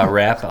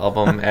rap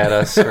album at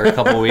us for a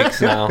couple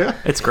weeks now.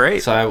 It's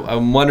great. So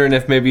I'm wondering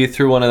if maybe you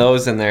threw one of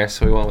those in there,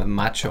 so we went with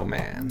Macho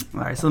Man.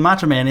 All right, so the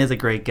Macho Man is a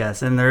great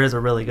guess, and there is a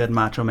really good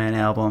Macho Man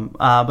album.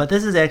 But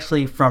this is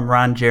actually from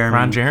Ron Jeremy.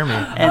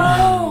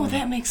 And,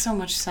 that makes so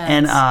much sense.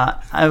 And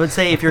I would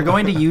say if you're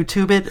going to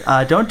YouTube it,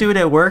 don't do it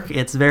at work.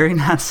 It's very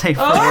not safe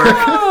for work.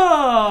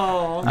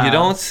 Oh! You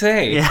don't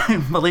say.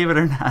 Yeah, believe it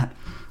or not.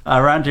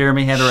 Ron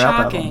Jeremy had a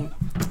rap Shocking.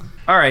 album.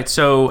 All right,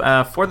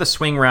 so for the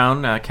swing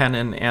round, Ken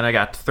and Anna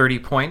got 30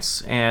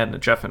 points,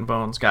 and Jeff and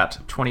Bones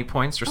got 20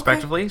 points,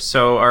 respectively. Okay.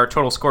 So our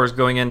total scores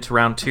going into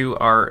round 2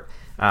 are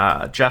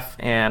Jeff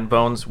and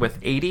Bones with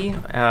 80,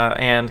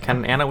 and Ken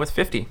and Anna with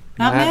 50.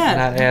 Not bad.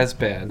 Not as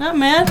bad. Not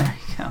bad. There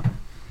you go.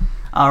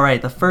 All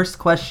right, the first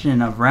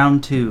question of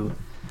round 2.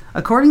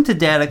 According to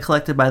data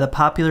collected by the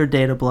popular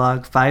data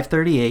blog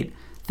 538,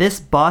 this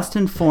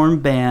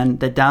Boston-formed band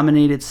that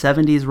dominated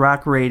 70s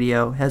rock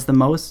radio has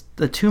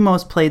the 2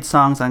 most played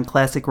songs on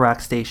classic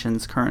rock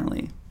stations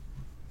currently.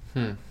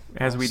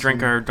 As we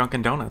drink our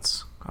Dunkin'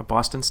 Donuts, a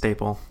Boston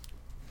staple.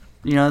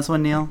 You know this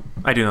one, Neil?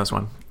 I do know this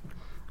one.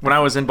 When I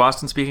was in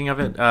Boston, speaking of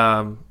it,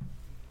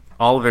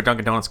 all of their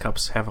Dunkin' Donuts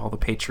cups have all the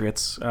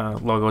Patriots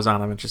logos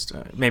on them. It just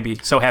made me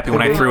so happy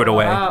when I threw it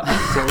away. Wow.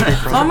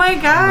 Oh my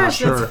gosh,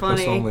 that's funny.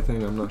 That's the only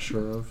thing I'm not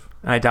sure of.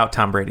 I doubt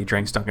Tom Brady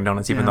drinks Dunkin'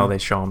 Donuts, even though they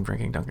show him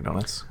drinking Dunkin'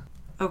 Donuts.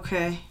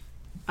 Okay.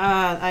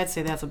 I'd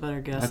say that's a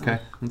better guess. Okay,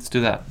 let's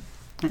do that.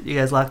 You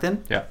guys locked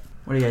in? Yeah.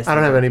 What do you guys I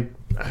think?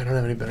 don't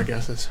have any better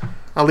guesses.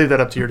 I'll leave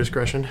that up to your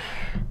discretion.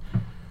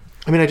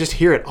 I mean, I just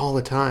hear it all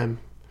the time.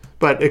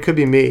 But it could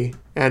be me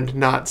and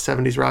not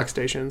 70s rock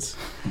stations.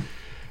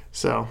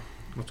 So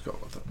let's go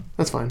with it.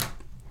 That's fine.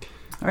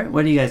 All right,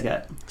 what do you guys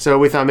got? So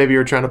we thought maybe you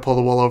were trying to pull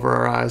the wool over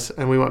our eyes,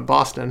 and we went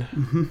Boston.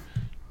 Mm-hmm.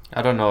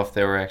 I don't know if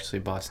they were actually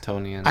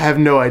Bostonians. I have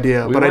no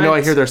idea, but I know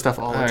I hear their stuff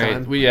all the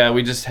time.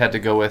 We just had to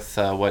go with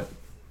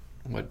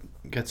what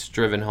gets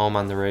driven home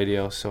on the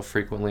radio so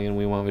frequently, and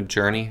we went with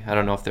Journey. I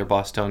don't know if they're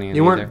Bostonian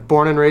You weren't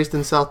born and raised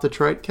in South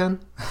Detroit, Ken?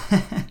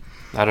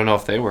 I don't know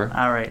if they were.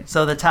 All right,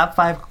 so the top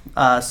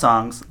 5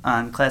 songs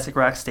on classic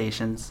rock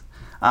stations.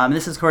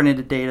 This is according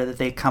to data that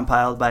they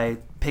compiled by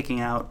picking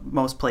out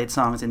most played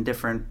songs in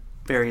different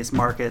various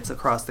markets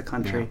across the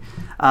country.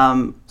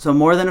 Yeah. So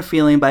More Than a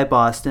Feeling by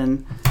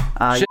Boston.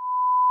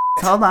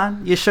 Hold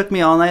on. You Shook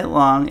Me All Night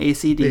Long,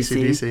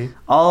 AC/DC.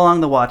 All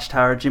Along the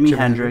Watchtower, Jimi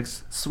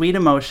Hendrix. Sweet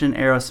Emotion,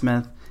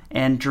 Aerosmith.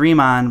 And Dream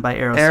On by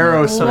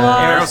Aerosmith. So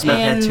Aerosmith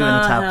had 2 in the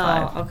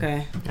top 5.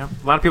 Okay. Yeah.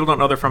 A lot of people don't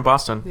know they're from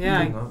Boston.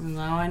 Yeah,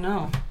 now I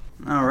know.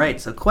 All right,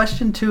 so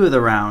question 2 of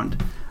the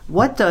round.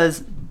 What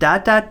does ... ..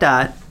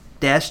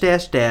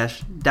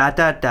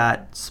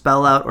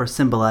 spell out or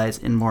symbolize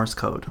in Morse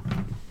code?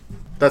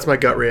 That's my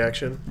gut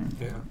reaction.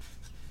 Yeah.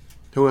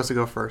 Who wants to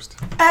go first?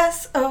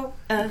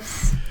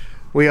 SOS.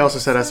 We also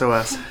said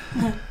SOS.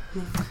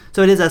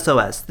 So it is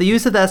SOS. The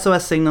use of the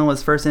SOS signal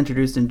was first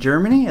introduced in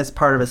Germany as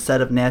part of a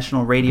set of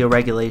national radio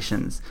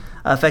regulations,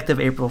 effective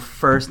April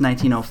 1st,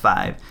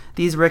 1905.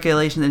 These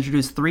regulations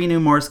introduced 3 new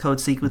Morse code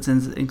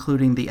sequences,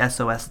 including the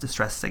SOS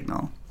distress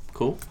signal.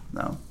 Cool.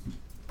 So,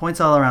 points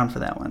all around for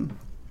that one.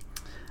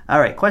 All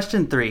right,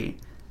 question 3.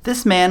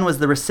 This man was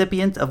the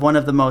recipient of one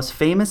of the most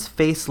famous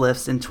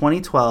facelifts in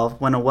 2012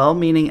 when a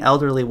well-meaning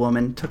elderly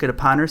woman took it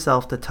upon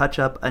herself to touch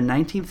up a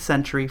 19th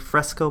century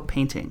fresco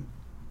painting.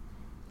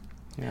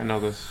 Yeah, I know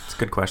this. It's a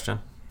good question.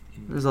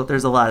 There's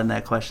a lot in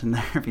that question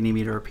there if you need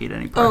me to repeat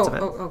any parts of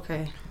it. Oh,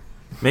 okay.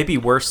 Maybe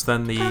worse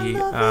than the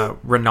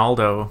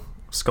Ronaldo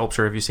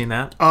sculpture. Have you seen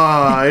that?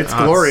 It's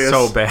glorious. It's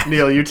so bad.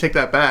 Neil, you take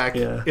that back.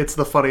 Yeah. It's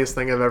the funniest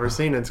thing I've ever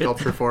seen in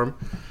sculpture form.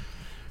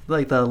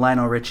 Like the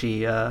Lionel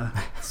Richie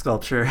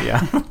sculpture.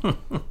 Yeah.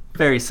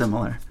 Very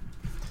similar.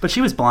 But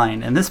she was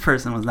blind, and this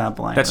person was not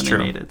blind when they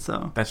made it.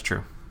 So that's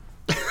true.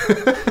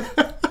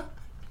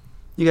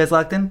 You guys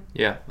locked in?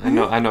 Yeah, I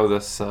know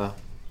this. And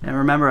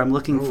remember, I'm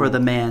looking for the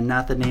man,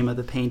 not the name of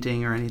the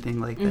painting or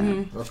anything like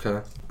that. Okay.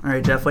 All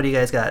right, Jeff, what do you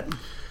guys got?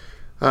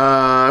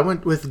 I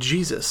went with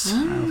Jesus.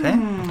 Okay.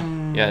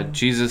 Yeah,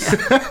 Jesus.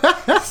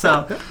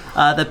 So,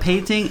 the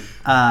painting,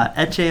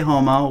 Ecce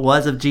Homo,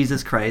 was of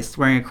Jesus Christ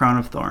wearing a crown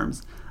of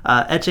thorns.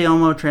 Ecce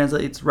Homo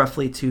translates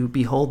roughly to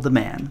behold the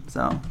man.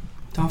 So,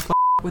 Don't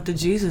with the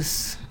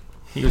Jesus.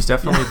 He was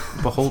definitely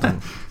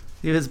beholden.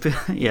 He was,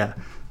 yeah,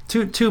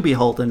 too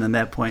beholden at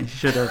that point. He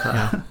should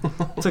have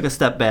took a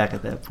step back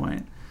at that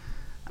point.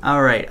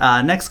 All right.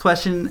 Next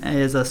question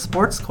is a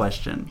sports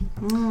question.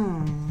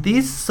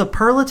 These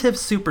superlative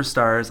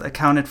superstars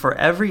accounted for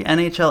every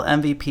NHL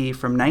MVP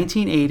from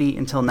 1980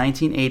 until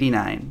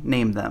 1989.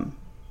 Name them.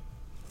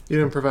 You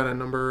didn't provide a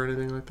number or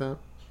anything like that?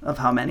 Of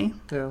how many?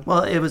 Yeah.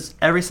 Well, it was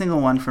every single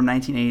one from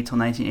 1980 till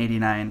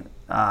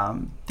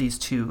 1989. These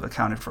two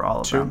accounted for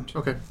all of them.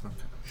 Okay.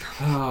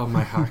 Oh,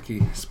 my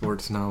hockey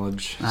sports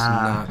knowledge is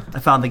not I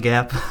found the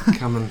gap.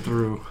 coming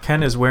through.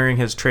 Ken is wearing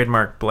his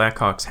trademark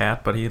Blackhawks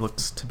hat, but he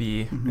looks to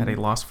be at a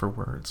loss for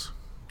words.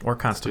 Or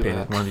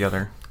constipated, one or the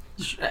other.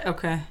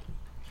 Okay.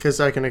 Because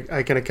I can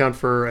account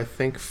for, I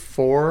think,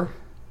 4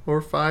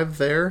 or 5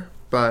 there,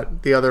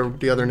 but the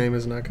other name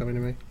is not coming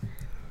to me.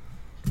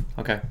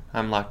 Okay,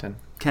 I'm locked in.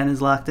 Ken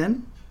is locked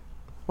in.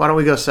 Why don't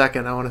we go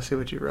second? I want to see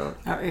what you wrote.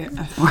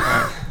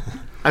 Yeah.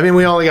 I mean,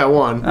 we only got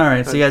one. All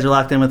right, so you guys are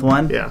locked in with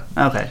one? Yeah.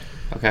 Okay.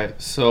 Okay,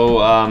 so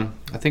I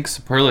think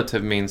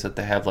superlative means that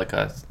they have like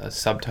a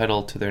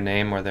subtitle to their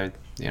name, or they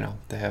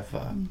have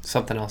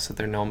something else that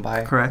they're known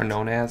by. Correct. Or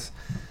known as.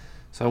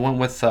 So I went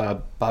with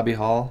Bobby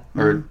Hall,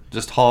 or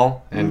just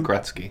Hall, and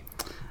Gretzky.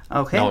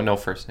 Okay. No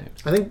first names.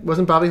 I think,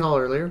 wasn't Bobby Hall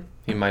earlier?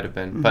 He might have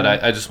been, but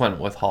I just went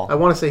with Hall. I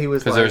want to say he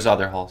was because there's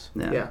other Halls.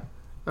 Yeah.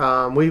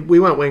 We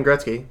went Wayne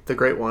Gretzky, the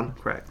great one.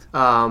 Correct.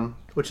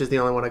 Which is the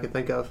only one I could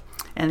think of.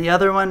 And the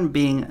other one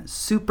being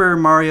Super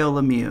Mario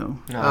Lemieux.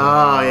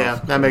 Oh,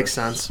 yeah, that makes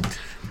sense.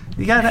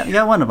 You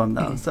got one of them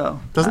though. So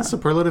doesn't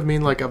superlative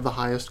mean like of the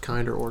highest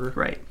kind or order?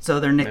 Right.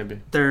 So their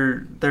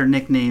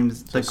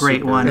nicknames, the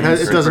great one. It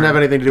doesn't have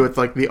anything to do with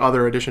like the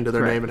other addition to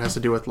their name. It has to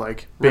do with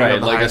like being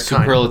of the like a highest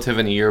superlative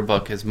in a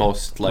yearbook is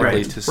most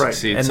likely to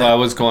succeed. And so I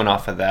was going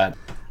off of that.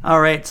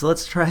 All right, so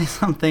let's try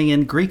something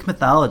in Greek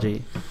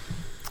mythology.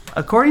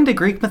 According to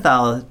Greek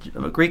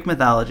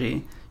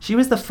mythology, she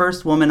was the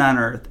first woman on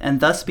Earth, and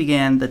thus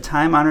began the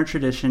time-honored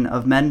tradition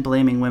of men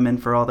blaming women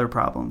for all their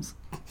problems.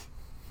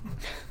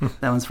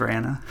 That one's for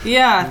Anna.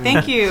 Yeah,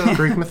 thank you.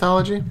 Greek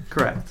mythology?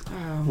 Correct.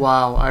 Oh.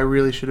 Wow, I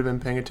really should have been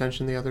paying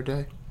attention the other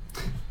day.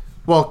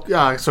 Well,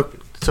 so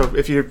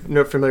if you're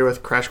not familiar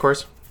with Crash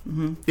Course,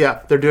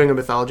 yeah, they're doing a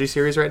mythology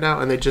series right now,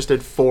 and they just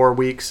did 4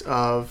 weeks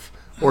of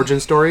origin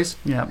stories.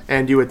 Yeah.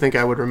 And you would think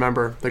I would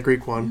remember the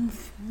Greek one.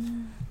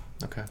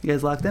 Okay. You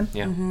guys locked in?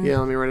 Yeah. Yeah,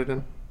 let me write it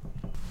in.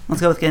 Let's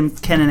go with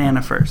Ken and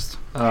Anna first.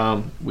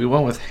 We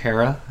went with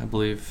Hera. I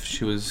believe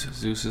she was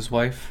Zeus's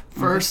wife.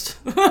 First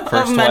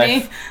of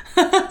many.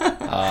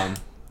 Wife.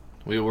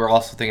 We were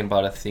also thinking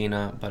about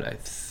Athena, but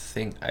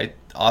I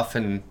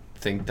often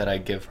think that I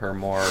give her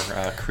more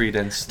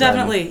credence.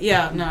 Definitely,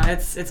 yeah. No,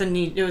 it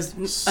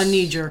was a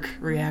knee-jerk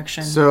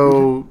reaction.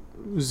 So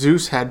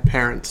Zeus had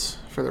parents,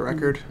 for the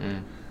record.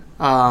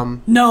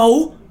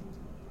 No.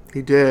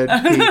 He did.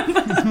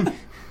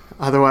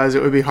 Otherwise,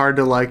 it would be hard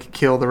to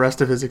kill the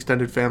rest of his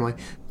extended family.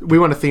 We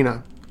want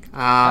Athena.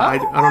 I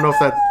don't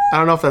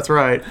know if that's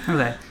right.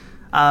 Okay.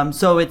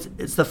 So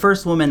it's the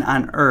first woman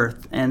on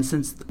Earth, and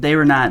since they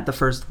were not the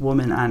first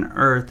woman on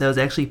Earth, that was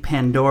actually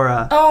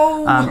Pandora.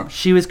 Oh.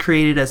 She was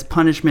created as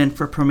punishment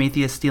for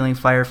Prometheus stealing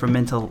fire from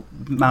Mount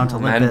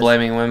Olympus. Men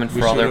blaming women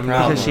for all their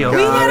problems. We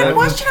had a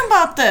question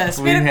about this.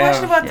 We had a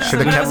question about this,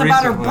 but it was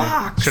about her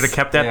box. Should have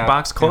kept that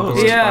box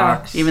closed.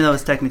 Yeah. Even though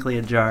it's technically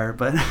a jar,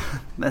 but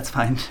that's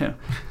fine too.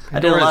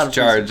 Pandora's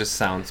jar just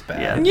sounds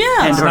bad.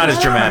 Yeah. It's not as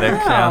dramatic.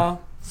 Yeah.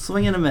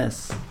 Swing and a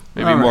miss.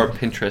 Maybe more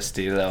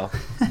Pinteresty though.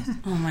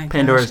 Oh my gosh.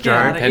 Pandora's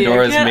jar.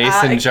 Pandora's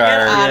mason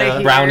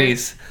jar.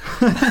 Brownies.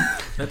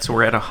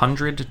 We're at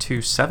 100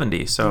 to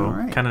 70, so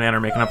Ken and Anna are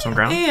making up some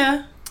ground.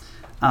 Yeah.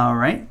 All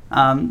right.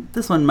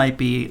 This one might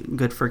be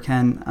good for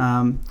Ken.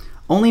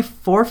 Only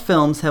 4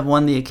 films have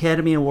won the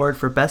Academy Award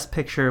for Best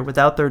Picture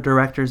without their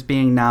directors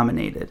being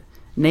nominated.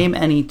 Name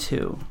any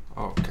 2.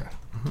 Okay.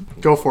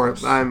 Go for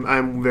it.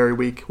 I'm very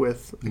weak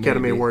with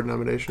Academy Award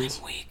nominations.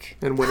 I'm weak.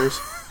 And winners.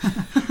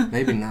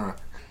 Maybe not.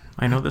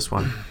 I know this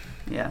one.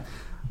 Yeah.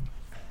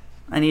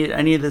 I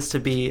need this to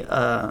be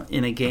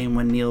in a game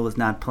when Neil was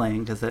not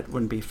playing, because that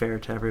wouldn't be fair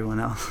to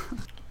everyone else.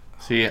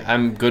 See,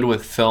 I'm good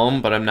with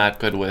film, but I'm not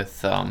good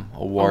with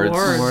awards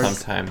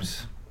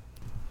sometimes.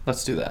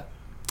 Let's do that.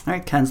 All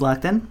right, Ken's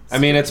locked in. I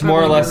mean, it's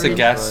more or less a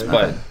guess,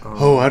 but...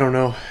 Oh, I don't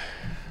know.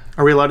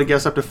 Are we allowed to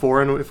guess up to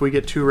 4 and if we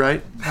get 2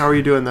 right? How are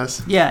you doing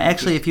this? Yeah,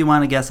 actually, if you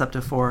want to guess up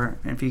to 4,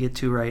 and if you get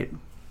 2 right,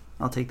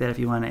 I'll take that if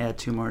you want to add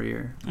 2 more to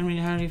your... I mean,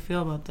 how do you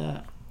feel about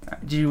that?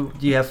 Do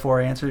you have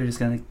 4 answers, or are you just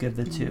going to give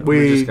the 2?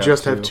 We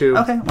just have 2.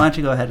 Okay, why don't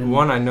you go ahead and...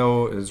 One I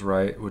know is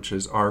right, which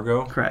is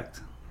Argo.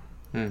 Correct.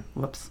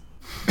 Whoops.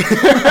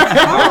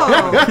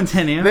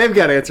 Continue. They've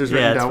got answers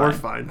written Yeah, it's down. We're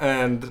fine. fine.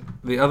 And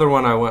the other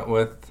one I went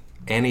with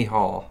Annie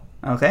Hall.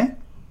 Okay.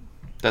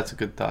 That's a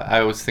good thought.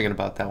 I was thinking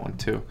about that one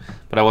too,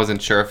 but I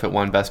wasn't sure if it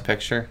won Best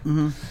Picture.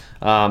 Mm-hmm.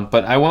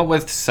 But I went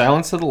with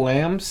Silence of the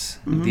Lambs,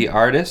 The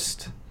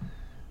Artist.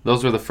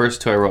 Those were the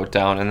first two I wrote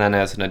down, and then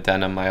as an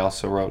addendum, I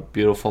also wrote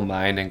Beautiful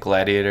Mind and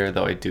Gladiator,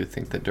 though I do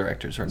think the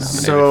directors were nominated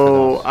for So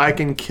those. I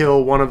can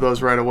kill one of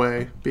those right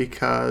away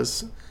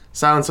because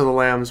Silence of the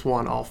Lambs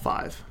won all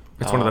 5.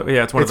 It's one of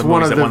the it's one It's of the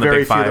movies that won the very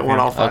big few 5. that won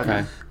all 5.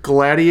 Okay.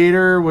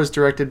 Gladiator was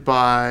directed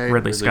by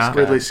Ridley Scott.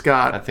 Ridley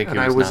Scott, I think he and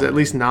I was was at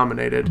least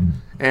nominated.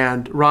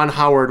 And Ron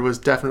Howard was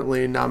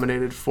definitely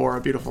nominated for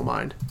A Beautiful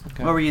Mind.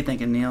 What were you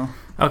thinking, Neil?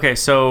 Okay,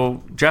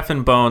 so Jeff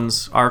and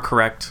Bones are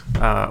correct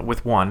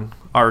with one,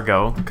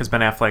 Argo, because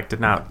Ben Affleck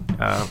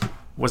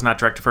was not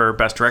directed for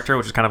Best Director,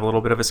 which is kind of a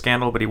little bit of a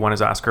scandal, but he won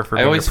his Oscar for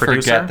I being always a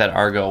producer. forget that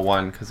Argo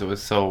won because it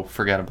was so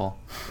forgettable.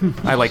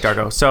 I liked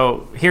Argo.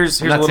 So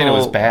here's I'm a not saying it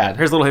little was bad.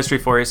 Here's a little history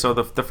for you. So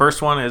the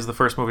first one is the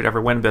first movie to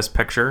ever win Best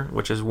Picture,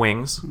 which is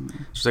Wings,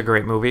 which is a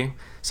great movie,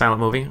 silent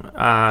movie.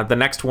 The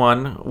next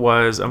one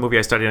was a movie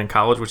I studied in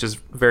college, which is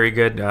very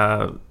good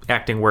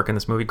acting work in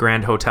this movie,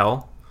 Grand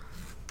Hotel,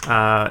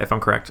 if I'm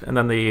correct. And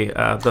then the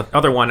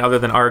other one, other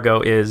than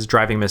Argo, is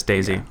Driving Miss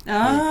Daisy.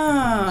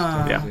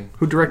 Ah. Yeah.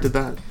 Who directed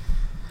that?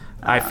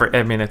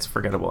 I mean, it's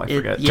forgettable. I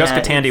forget. yeah,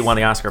 Jessica Tandy it's- won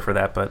the Oscar for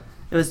that, but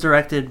It was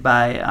directed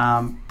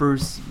by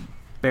Bruce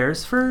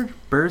Beresford.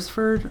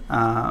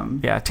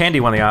 yeah, Tandy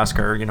won the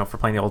Oscar, for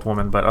playing the old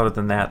woman. But other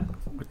than that,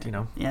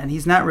 Yeah, and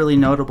he's not really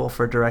notable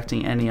for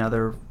directing any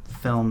other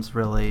films,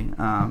 really.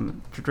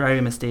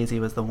 Driving Miss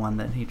Daisy was the one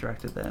that he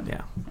directed that.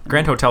 yeah.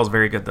 Grand Hotel is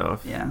very good, though.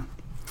 Yeah.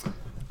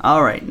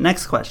 All right,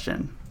 next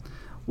question.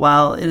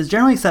 While it is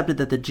generally accepted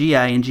that the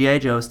GI in G.I.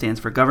 Joe stands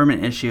for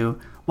government issue,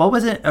 what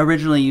was it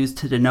originally used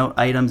to denote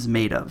items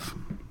made of?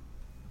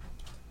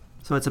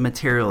 So it's a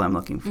material I'm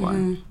looking for.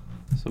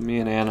 So me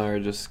and Anna are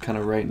just kind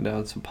of writing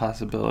down some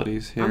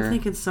possibilities here. I'm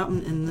thinking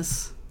something in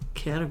this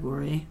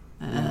category.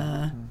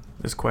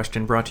 This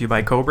question brought to you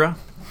by Cobra.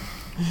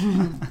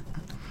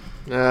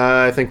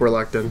 I think we're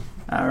locked in.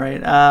 All right.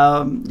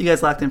 You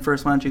guys locked in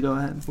first. Why don't you go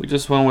ahead? We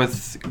just went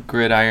with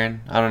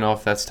gridiron. I don't know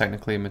if that's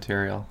technically a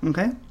material.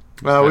 Okay.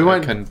 I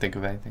went. couldn't think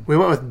of anything. We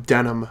went with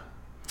denim.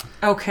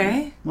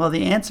 Okay. Well,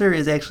 the answer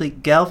is actually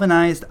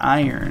galvanized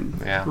iron.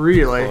 Yeah.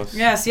 Really? Close.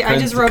 Yeah, see, I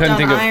just wrote down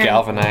Couldn't think iron. of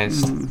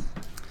galvanized.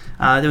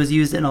 That was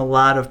used in a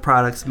lot of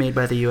products made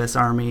by the U.S.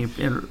 Army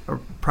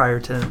prior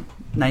to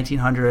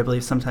 1900, I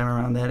believe, sometime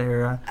around that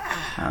era.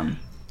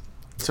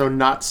 So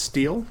not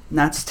steel?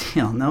 Not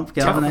steel. Nope.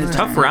 Galvanized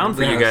Tough iron. round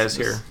for you guys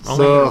here.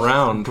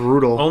 Round.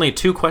 Brutal. Only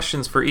 2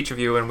 questions for each of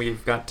you, and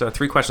we've got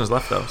 3 questions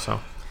left, though.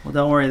 So. Well,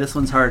 don't worry. This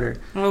one's harder.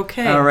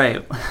 Okay. All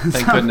right.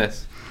 Thank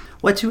goodness.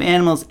 What 2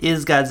 animals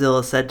is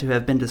Godzilla said to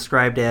have been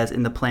described as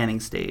in the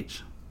planning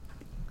stage?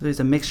 There's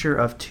a mixture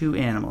of 2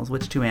 animals.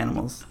 Which 2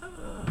 animals?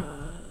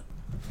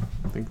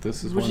 I think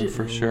this is one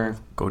for sure.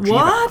 Gojira.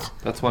 What?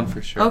 That's one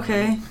for sure.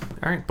 Okay.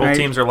 All right. Both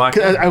teams are locked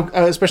in.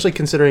 Especially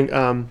considering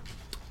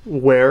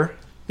where,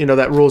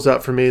 that rules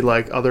out for me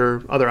like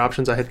other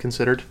options I had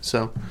considered.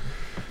 So.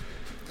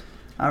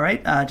 All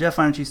right. Jeff,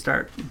 why don't you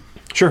start?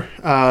 Sure.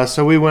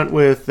 So we went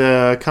with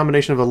a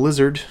combination of a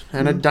lizard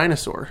and a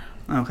dinosaur.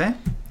 Okay.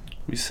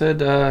 We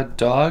said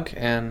dog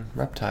and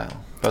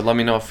reptile. But let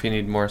me know if you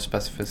need more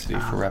specificity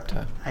for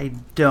reptile. I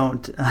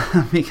don't,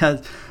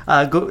 because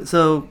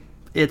so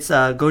it's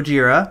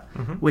Gojira,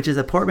 which is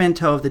a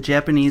portmanteau of the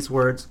Japanese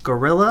words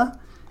gorilla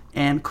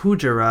and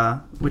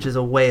Kujira, which is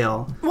a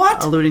whale.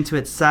 What? Alluding to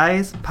its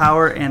size,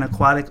 power, and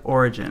aquatic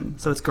origin.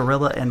 So it's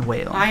gorilla and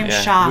whale. I am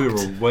shocked.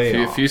 We were way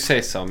off. If you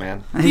say so,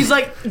 man. He's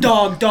like,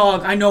 dog.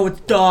 I know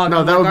it's dog. No,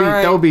 I'm that like, would be all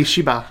right. that would be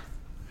Shiba.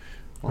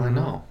 Well, I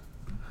know.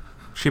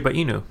 Shiba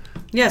Inu.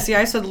 Yeah, see,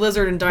 I said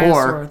lizard and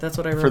dinosaur. Or That's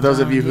what I wrote for those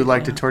of down. you who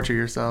like to Yeah. torture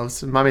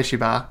yourselves, Mame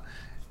Shiba.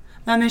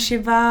 Mame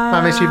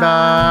Shiba. Mame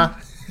Shiba.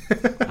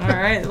 All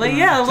right. Like,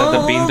 yeah, Is that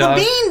the bean dog?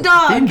 The bean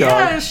dog. Bean dog.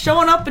 Yeah,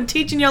 showing up and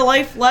teaching you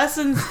life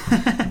lessons.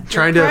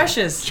 trying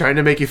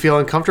to make you feel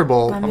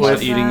uncomfortable Mame with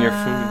About eating your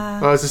food.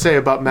 Well, I was to say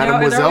about They're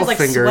Mademoiselle always like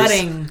Fingers.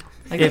 sweating.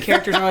 Like the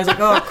characters are always like,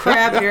 oh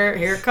crap, here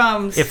it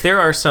comes. If there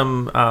are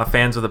some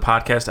fans of the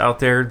podcast out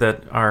there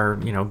that are,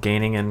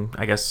 gaining in,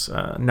 I guess,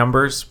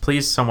 numbers,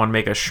 please someone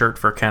make a shirt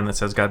for Ken that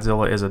says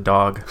Godzilla is a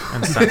dog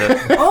and send it.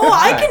 Oh,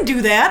 I can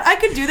do that.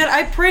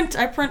 I print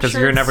Because shirts.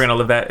 you're never going to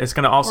live that. It's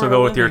going to also For a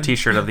go with your living.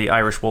 T-shirt of the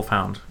Irish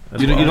Wolfhound.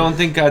 as You well. don't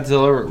think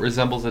Godzilla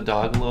resembles a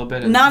dog a little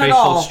bit in Not facial at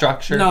all.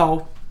 structure?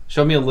 No.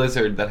 Show me a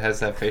lizard that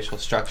has that facial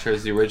structure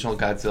as the original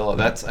Godzilla.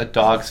 That's a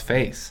dog's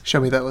face. Show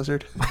me that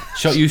lizard.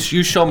 You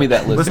show me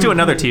that lizard. Let's do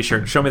another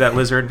T-shirt. Show me that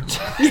lizard.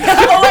 Oh,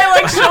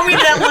 I like show me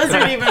that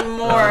lizard even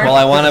more. Well,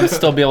 I want to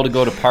still be able to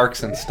go to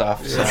parks and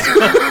stuff. So.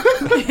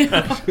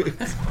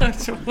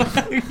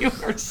 You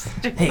are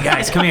stupid. Hey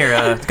guys, come here.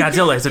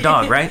 Godzilla is a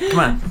dog, right? Come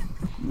on.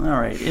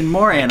 All right. In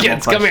more animal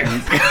Kids, come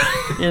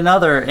questions. In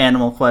other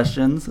animal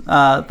questions,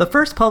 the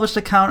first published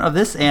account of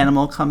this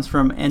animal comes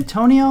from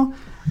Antonio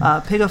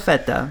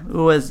Pigafetta,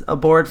 who was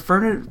aboard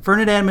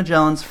Ferdinand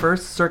Magellan's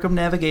first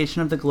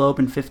circumnavigation of the globe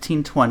in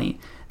 1520.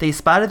 They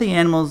spotted the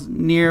animals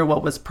near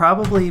what was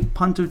probably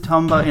Punta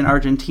Tumba in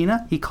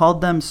Argentina. He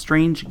called them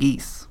strange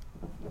geese.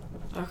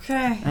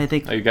 Okay. I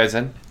think. Are you guys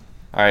in?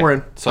 All right. We're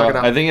in. So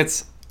I think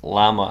it's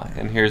llama,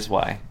 and here's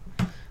why.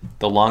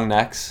 The long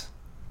necks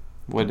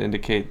would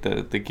indicate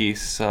the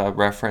geese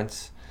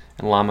reference.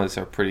 And llamas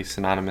are pretty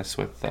synonymous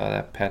with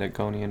that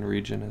Patagonian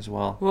region as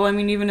well. Well, I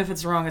mean, even if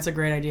it's wrong, it's a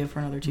great idea for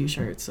another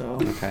T-shirt. So.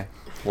 Okay.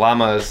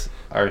 Llamas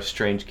are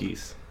strange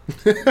geese.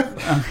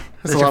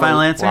 That's your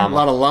final answer? A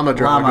lot of llama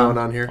drama going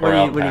on here. What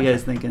are you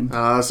guys thinking?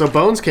 So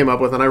Bones came up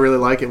with, and I really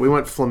like it. We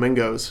went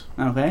flamingos.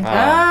 Okay.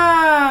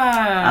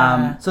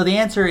 Ah. So the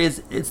answer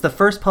is it's the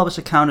first published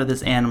account of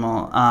this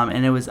animal,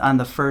 and it was on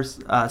the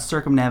first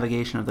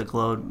circumnavigation of the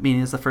globe,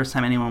 meaning it's the first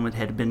time anyone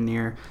had been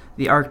near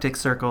the Arctic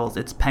circles.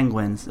 It's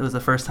penguins. It was the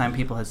first time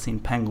people had seen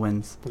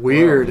penguins.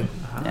 Weird.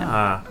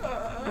 Yeah.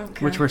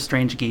 Okay. Which were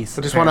strange geese.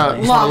 I just want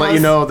to let you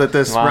know that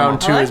this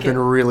round 2 has been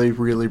really,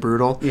 really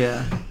brutal.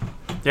 Yeah.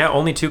 Yeah,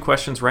 only 2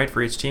 questions right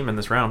for each team in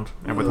this round,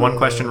 and with 1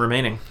 question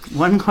remaining.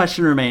 1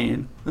 question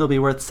remaining. It'll be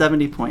worth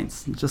 70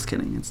 points. Just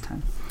kidding. It's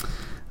time.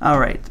 All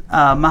right.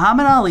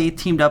 Muhammad Ali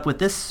teamed up with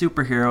this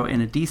superhero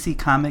in a DC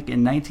comic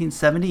in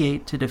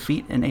 1978 to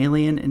defeat an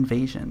alien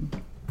invasion.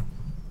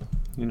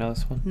 You know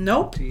this one?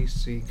 Nope.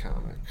 DC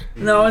comic.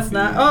 No, it's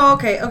not. Oh,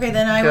 okay. Okay,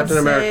 then I Captain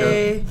would America.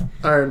 say...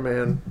 Iron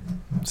Man.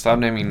 Stop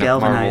naming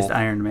Galvanized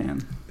Marvel. Iron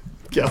Man.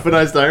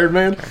 Galvanized Iron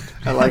Man?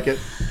 I like it.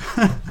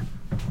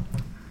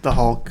 The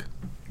Hulk.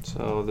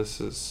 So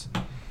this is...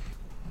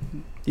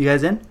 You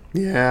guys in?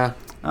 Yeah.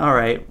 All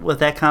right. With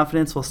that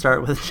confidence, we'll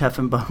start with Jeff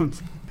and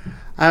Bones.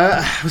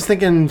 I was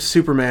thinking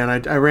Superman.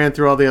 I ran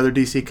through all the other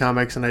DC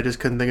comics, and I just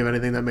couldn't think of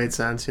anything that made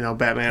sense. You know,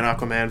 Batman,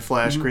 Aquaman,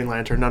 Flash, Green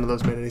Lantern. None of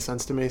those made any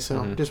sense to me,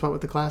 so just went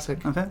with the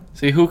classic. Okay.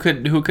 See, who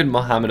could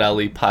Muhammad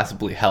Ali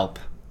possibly help?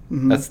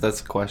 That's the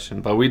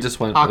question. But we just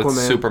went with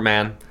Aquaman.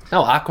 Superman.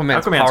 No,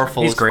 Aquaman's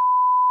powerful. He's great.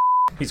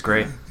 He's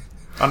great.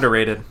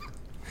 Underrated.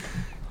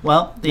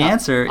 Well, the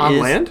answer on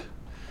is land?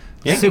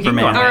 Yeah,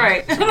 Superman. All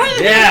right.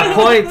 Yeah,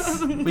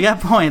 points. We got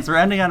points. We're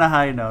ending on a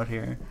high note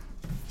here.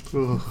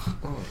 Ugh.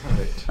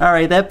 All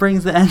right, that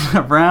brings the end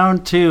of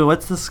round 2.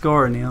 What's the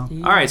score, Neil?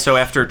 All right, so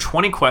after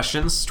 20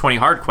 questions, 20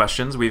 hard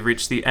questions, we've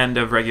reached the end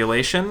of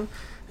regulation.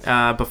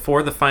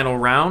 Before the final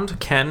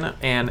round, Ken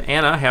and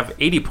Anna have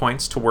 80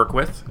 points to work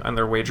with on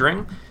their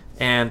wagering,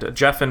 and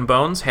Jeff and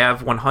Bones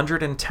have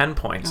 110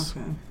 points.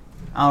 Okay.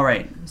 All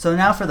right, so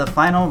now for the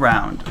final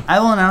round.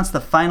 I will announce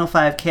the final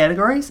 5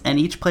 categories, and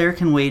each player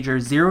can wager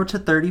 0 to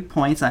 30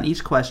 points on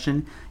each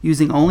question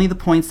using only the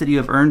points that you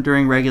have earned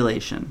during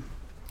regulation.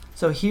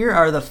 So here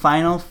are the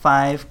final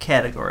 5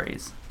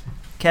 categories.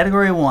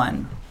 Category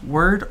 1,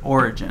 word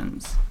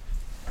origins.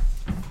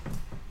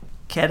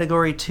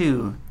 Category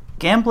 2,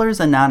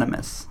 Gamblers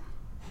Anonymous.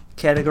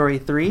 Category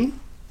 3,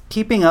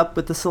 Keeping Up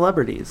with the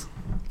Celebrities.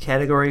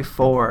 Category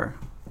 4,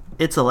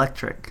 It's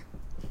Electric.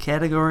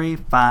 Category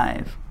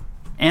 5,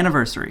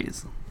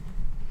 Anniversaries.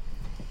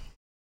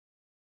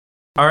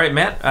 All right,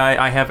 Matt,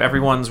 I have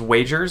everyone's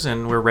wagers,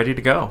 and we're ready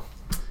to go.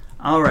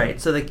 All right,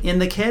 so in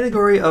the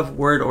category of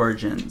word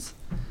origins,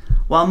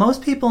 while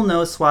most people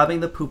know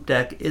swabbing the poop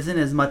deck isn't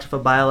as much of a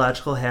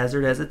biological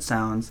hazard as it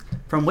sounds,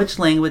 from which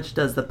language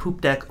does the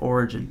poop deck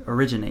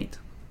originate?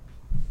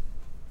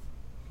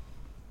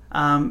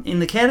 In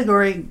the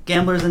category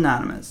Gamblers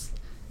Anonymous,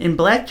 in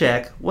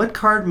blackjack, what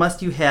card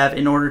must you have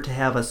in order to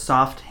have a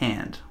soft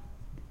hand?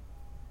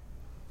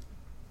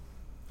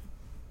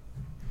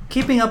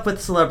 Keeping Up with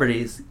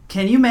Celebrities,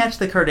 can you match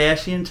the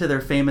Kardashian to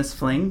their famous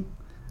fling?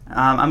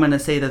 I'm going to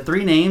say the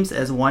 3 names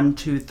as 1,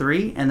 2,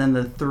 3, and then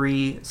the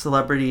 3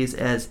 celebrities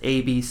as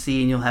A, B,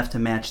 C, and you'll have to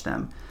match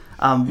them.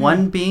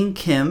 1 being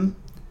Kim,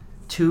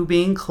 2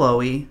 being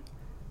Khloe,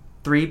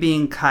 3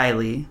 being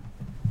Kylie,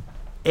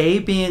 A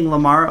being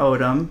Lamar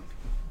Odom,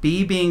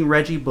 B being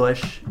Reggie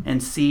Bush,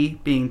 and C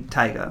being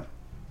Tyga.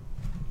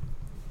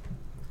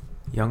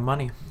 Young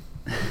Money.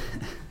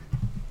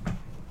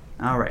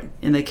 All right.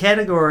 In the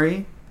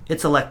category,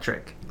 it's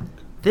electric.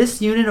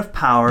 This unit of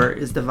power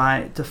is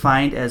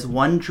defined as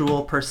 1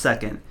 joule per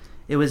second.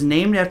 It was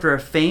named after a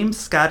famed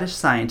Scottish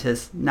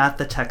scientist, not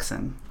the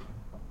Texan.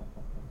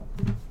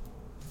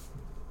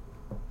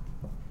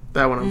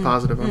 That one I'm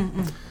positive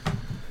on.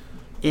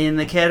 In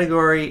the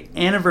category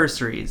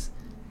anniversaries,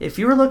 if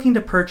you were looking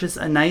to purchase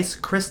a nice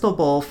crystal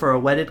bowl for a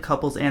wedded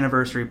couple's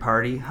anniversary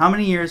party, how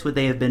many years would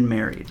they have been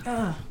married?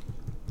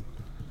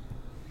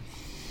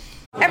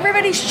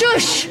 Everybody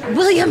shush!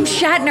 William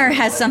Shatner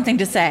has something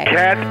to say.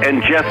 Cat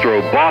and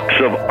Jethro, box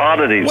of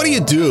oddities. What do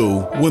you do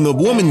when the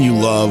woman you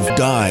love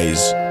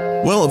dies?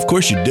 Well, of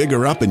course you dig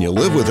her up and you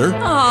live with her.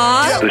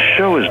 Aww. The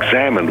show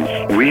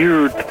examines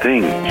weird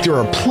things. There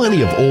are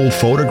plenty of old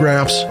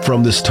photographs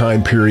from this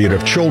time period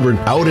of children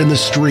out in the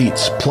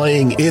streets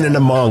playing in and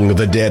among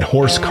the dead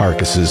horse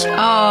carcasses.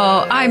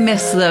 Oh, I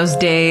miss those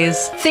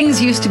days.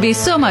 Things used to be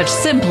so much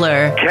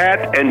simpler.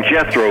 Cat and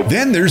Jethro.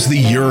 Then there's the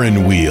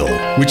urine wheel,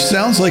 which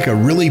sounds like a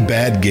really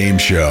bad game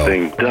show.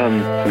 Thing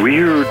done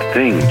weird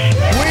things.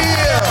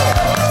 Wheel!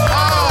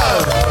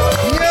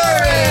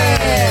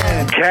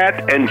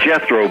 Cat and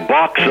Jethro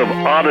Box of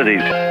Oddities.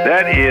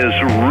 That is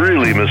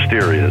really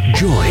mysterious.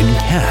 Join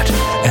Kat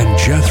and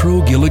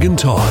Jethro Gilligan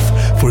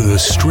Toth for the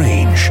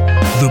strange,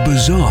 the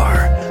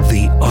bizarre,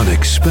 the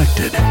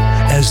unexpected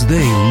as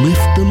they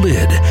lift the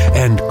lid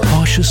and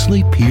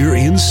cautiously peer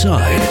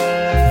inside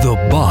the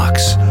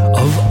Box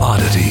of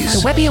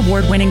Oddities. The Webby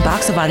Award-winning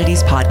Box of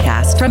Oddities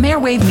podcast from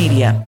Airwave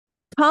Media.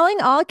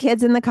 Calling all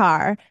kids in the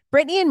car.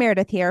 Brittany and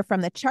Meredith here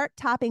from the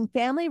chart-topping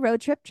Family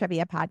Road Trip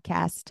Trivia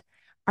podcast.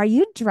 Are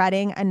you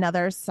dreading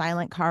another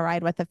silent car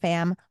ride with the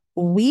fam?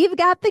 We've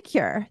got the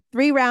cure.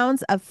 3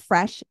 rounds of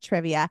fresh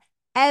trivia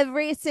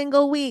every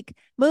single week.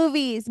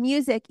 Movies,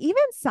 music,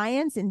 even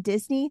science and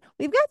Disney.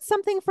 We've got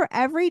something for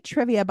every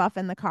trivia buff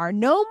in the car.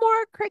 No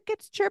more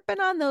crickets chirping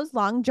on those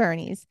long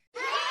journeys.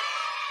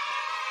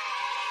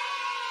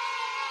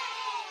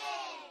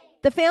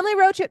 The Family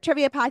Road Trip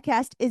Trivia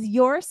Podcast is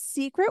your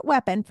secret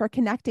weapon for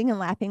connecting and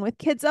laughing with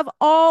kids of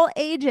all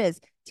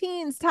ages.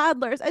 Teens,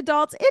 toddlers,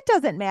 adults, it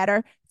doesn't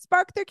matter.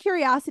 Spark their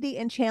curiosity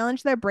and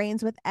challenge their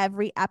brains with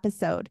every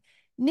episode.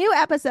 New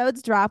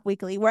episodes drop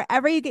weekly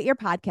wherever you get your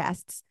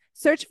podcasts.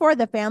 Search for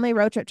the Family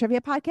Road Trip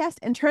Trivia Podcast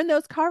and turn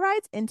those car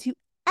rides into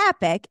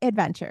epic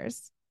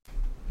adventures.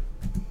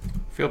 I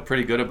feel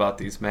pretty good about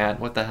these, Matt.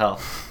 What the hell?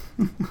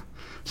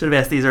 Should have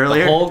asked these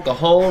earlier. The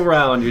whole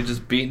round, you're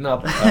just beating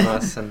up on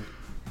us. And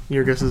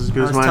your guess is as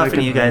good I as was mine.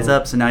 toughing you guys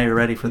up, so now you're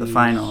ready for the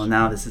final, and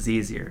now this is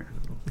easier.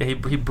 He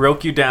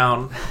broke you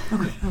down.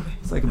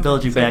 So I can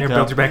build you back up.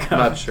 Build you back up.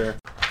 Not sure.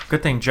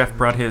 Good thing Jeff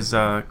brought his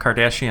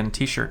Kardashian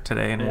T-shirt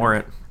today and wore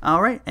it. All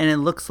right, and it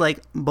looks like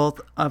both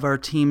of our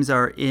teams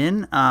are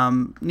in.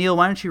 Neil,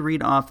 why don't you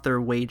read off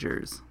their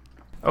wagers?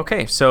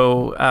 Okay,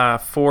 so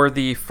for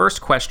the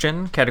first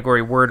question,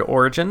 category word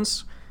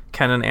origins,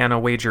 Ken and Anna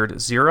wagered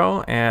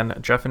 0, and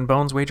Jeff and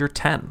Bones wagered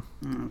 10.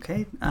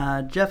 Okay,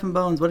 Jeff and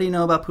Bones, what do you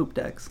know about poop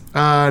decks?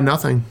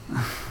 Nothing.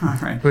 All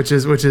right. Which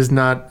is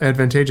not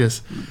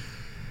advantageous.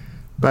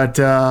 But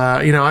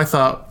I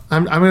thought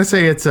I'm going to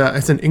say it's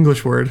an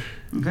English word.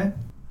 Okay.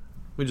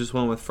 We just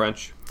went with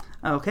French.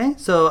 Okay,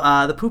 so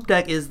the poop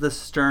deck is the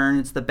stern.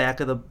 It's the back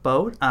of the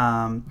boat.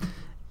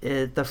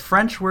 The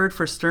French word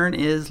for stern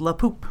is la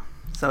poupe.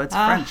 So it's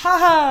French.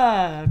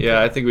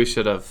 Yeah, I think we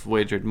should have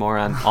wagered more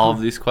on all of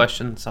these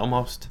questions,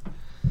 almost.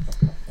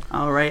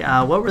 All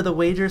right, what were the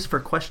wagers for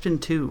question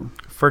 2?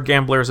 For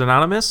Gamblers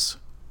Anonymous,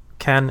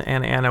 Ken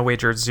and Anna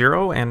wagered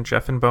 0, and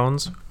Jeff and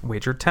Bones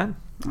wagered 10.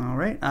 All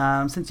right,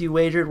 since you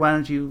wagered, why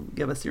don't you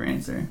give us your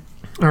answer?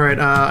 All right,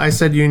 I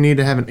said you need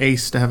to have an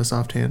ace to have a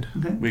soft hand.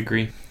 Okay. We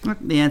agree.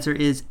 The answer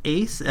is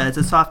ace. It's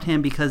a soft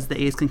hand because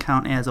the ace can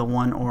count as a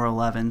 1 or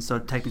 11, so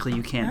technically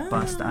you can't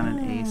bust on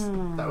an ace.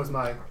 That was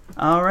mine.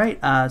 All right,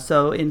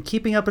 so in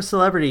keeping up with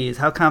celebrities,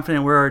 how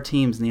confident were our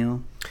teams,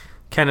 Neil?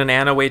 Ken and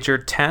Anna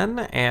wagered 10,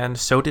 and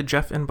so did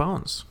Jeff and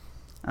Bones.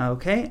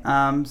 Okay,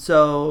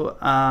 so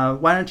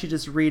why don't you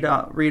just read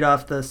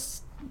off the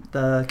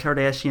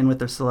Kardashian with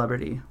their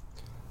celebrity?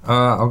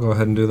 I'll go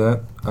ahead and do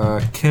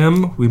that.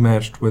 Kim, we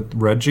matched with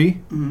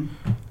Reggie. Mm-hmm.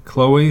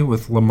 Chloe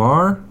with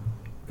Lamar.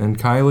 And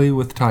Kylie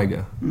with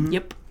Tyga. Mm-hmm.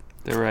 Yep.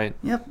 They're right.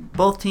 Yep,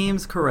 both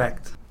teams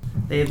correct.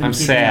 I'm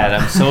sad.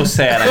 I'm so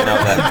sad I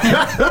know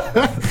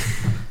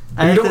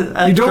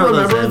that. You don't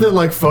remember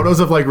the photos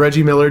of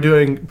Reggie Miller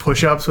doing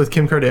push-ups with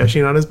Kim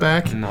Kardashian on his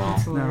back? No.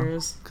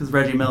 Because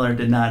Reggie Miller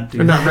did not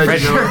do Not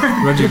Reggie Miller.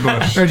 Reggie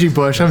Bush. Reggie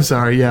Bush, I'm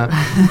sorry, yeah.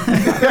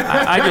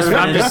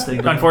 I'm just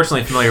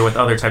unfortunately familiar with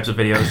other types of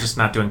videos, just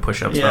not doing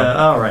push-ups. Yeah, though.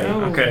 all right.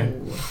 Okay.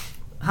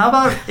 How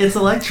about It's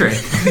Electric,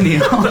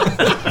 Neil?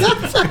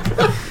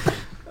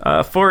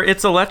 For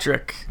It's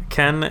Electric,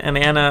 Ken and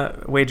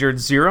Anna wagered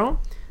 0,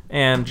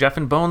 and Jeff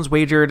and Bones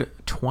wagered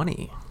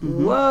 20.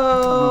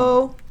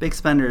 Whoa! Big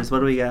spenders. What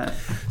do we got?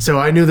 So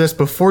I knew this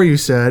before you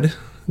said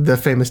the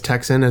famous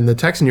Texan, and the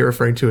Texan you're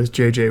referring to is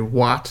J.J.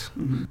 Watt.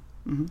 Mm-hmm.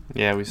 Mm-hmm.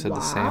 Yeah, we said the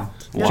same.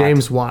 Watt.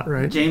 James Watt,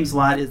 right? James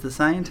Watt is the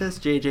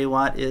scientist. J.J.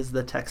 Watt is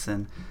the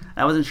Texan.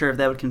 I wasn't sure if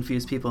that would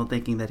confuse people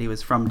thinking that he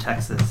was from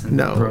Texas and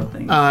throw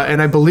things.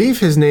 And I believe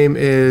his name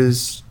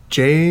is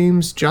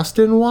James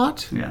Justin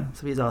Watt. Yeah,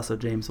 so he's also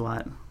James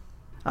Watt.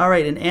 All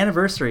right, and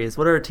anniversaries.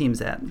 What are our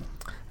teams at?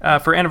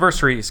 For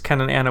anniversaries,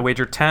 Ken and Anna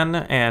wagered 10,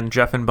 and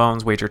Jeff and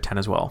Bones wagered 10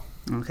 as well.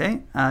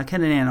 Okay.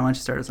 Ken and Anna, why don't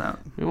you start us out?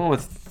 We went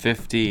with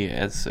 50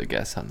 as a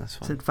guess on this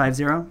one. Is it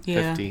 5-0?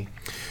 Yeah. 50.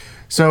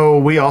 So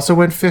we also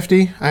went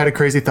 50. I had a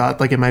crazy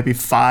thought, it might be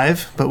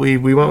 5, but we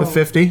went with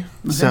 50.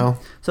 Okay.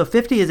 So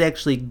 50 is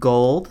actually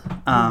gold.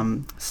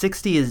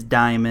 60 is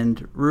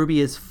diamond.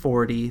 Ruby is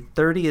 40.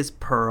 30 is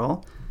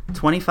pearl.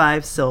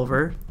 25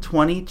 silver.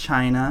 20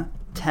 china.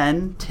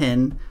 10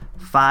 tin.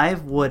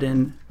 5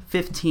 wooden.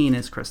 15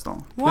 is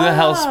crystal. Who the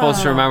hell's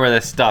supposed to remember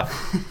this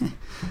stuff?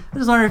 I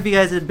just wonder if you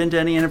guys had been to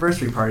any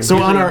anniversary parties.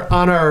 So on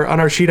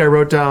our sheet, I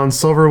wrote down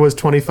silver was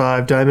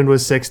 25, diamond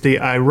was 60.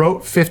 I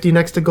wrote 50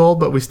 next to gold,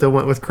 but we still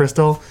went with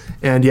crystal.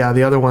 And yeah,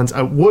 the other ones,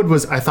 wood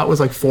was I thought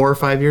was like 4 or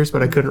 5 years,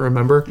 but I couldn't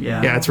remember.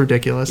 Yeah, it's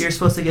ridiculous. You're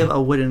supposed to give a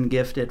wooden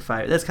gift at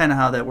 5. That's kind of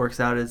how that works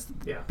out. Is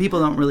people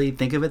don't really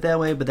think of it that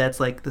way, but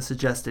that's like the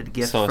suggested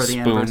gift for the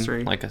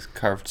anniversary. Like a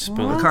carved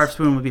spoon. A carved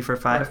spoon would be for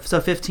 5. Right.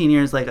 So 15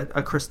 years, like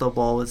a crystal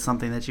bowl is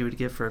something that you would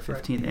give for a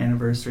 15th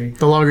anniversary.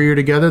 The longer you're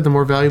together, the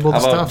more valuable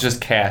the stuff. How about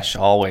just cash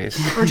always?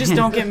 Or just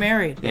don't get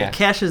married. Yeah,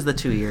 cash is the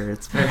 2 year.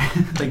 It's very.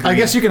 I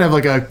guess you can have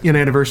like an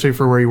anniversary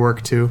for where you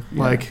work too,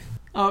 like.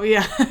 Oh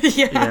yeah,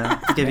 yeah.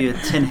 Give you a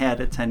tin hat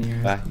at 10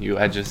 years. You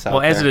edge us out.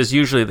 Well, as it is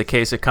usually the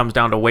case, it comes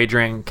down to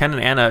wagering. Ken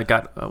and Anna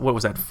got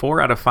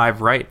 4 out of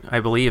 5 right, I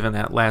believe, in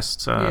that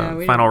last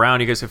final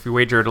round. You guys, if you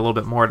wagered a little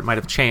bit more, it might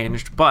have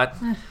changed. But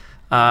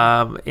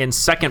in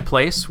second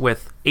place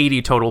with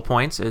 80 total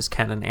points is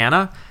Ken and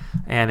Anna,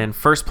 and in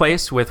first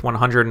place with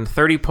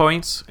 130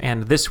 points,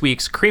 and this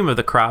week's cream of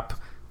the crop,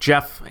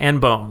 Jeff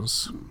and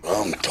Bones.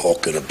 I'm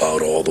talking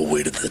about all the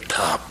way to the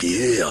top,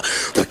 yeah.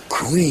 The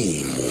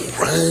cream will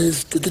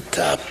rise to the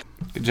top.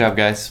 Good job,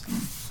 guys.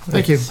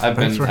 Thank you. I've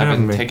been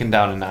taken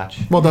down a notch.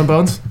 Well done,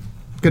 Bones.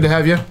 Good to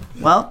have you.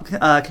 Well,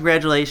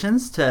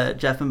 congratulations to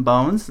Jeff and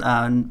Bones.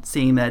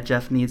 Seeing that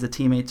Jeff needs a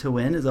teammate to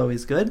win is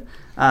always good.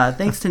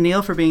 Thanks to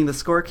Neil for being the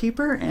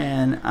scorekeeper,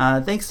 and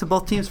thanks to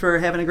both teams for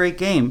having a great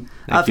game.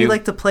 If you'd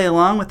like to play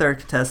along with our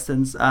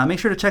contestants, make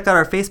sure to check out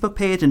our Facebook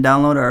page and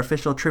download our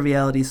official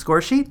Triviality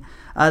score sheet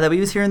that we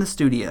use here in the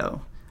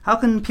studio. How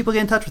can people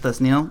get in touch with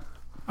us, Neil?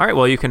 All right,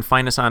 well, you can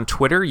find us on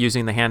Twitter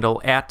using the handle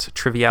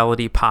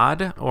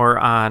 @TrivialityPod, or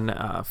on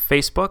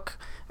Facebook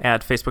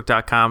at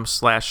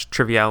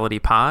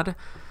facebook.com/trivialitypod.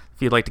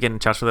 If you'd like to get in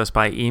touch with us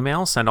by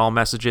email, send all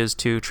messages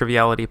to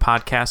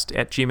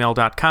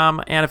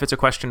trivialitypodcast@gmail.com. And if it's a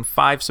question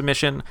 5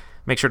 submission,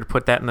 make sure to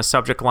put that in the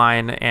subject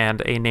line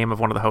and a name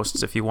of one of the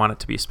hosts if you want it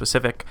to be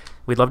specific.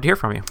 We'd love to hear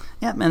from you.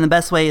 Yep, and the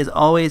best way is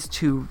always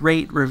to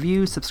rate,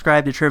 review,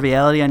 subscribe to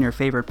Triviality on your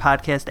favorite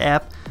podcast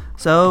app.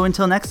 So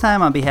until next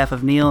time, on behalf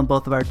of Neil and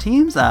both of our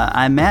teams,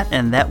 I'm Matt,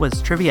 and that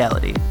was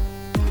Triviality.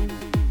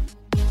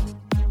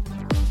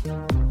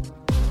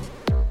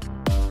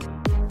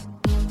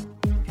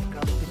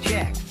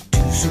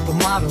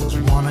 Supermodels,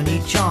 one on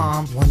each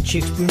arm. One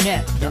chick's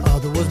brunette, the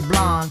other was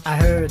blonde. I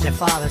heard their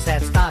fathers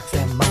had stocks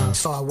and bonds,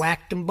 so I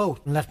whacked them both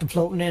and left them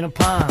floating in a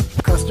pond.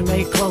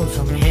 Custom-made clothes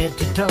from head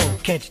to toe.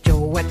 Catch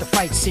Joe at the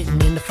fight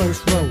sitting in the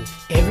first row.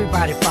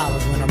 Everybody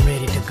follows when I'm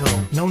ready to go.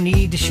 No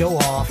need to show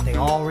off, they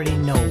already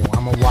know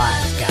I'm a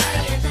wise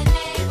guy.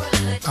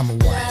 I'm a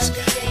wise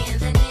guy.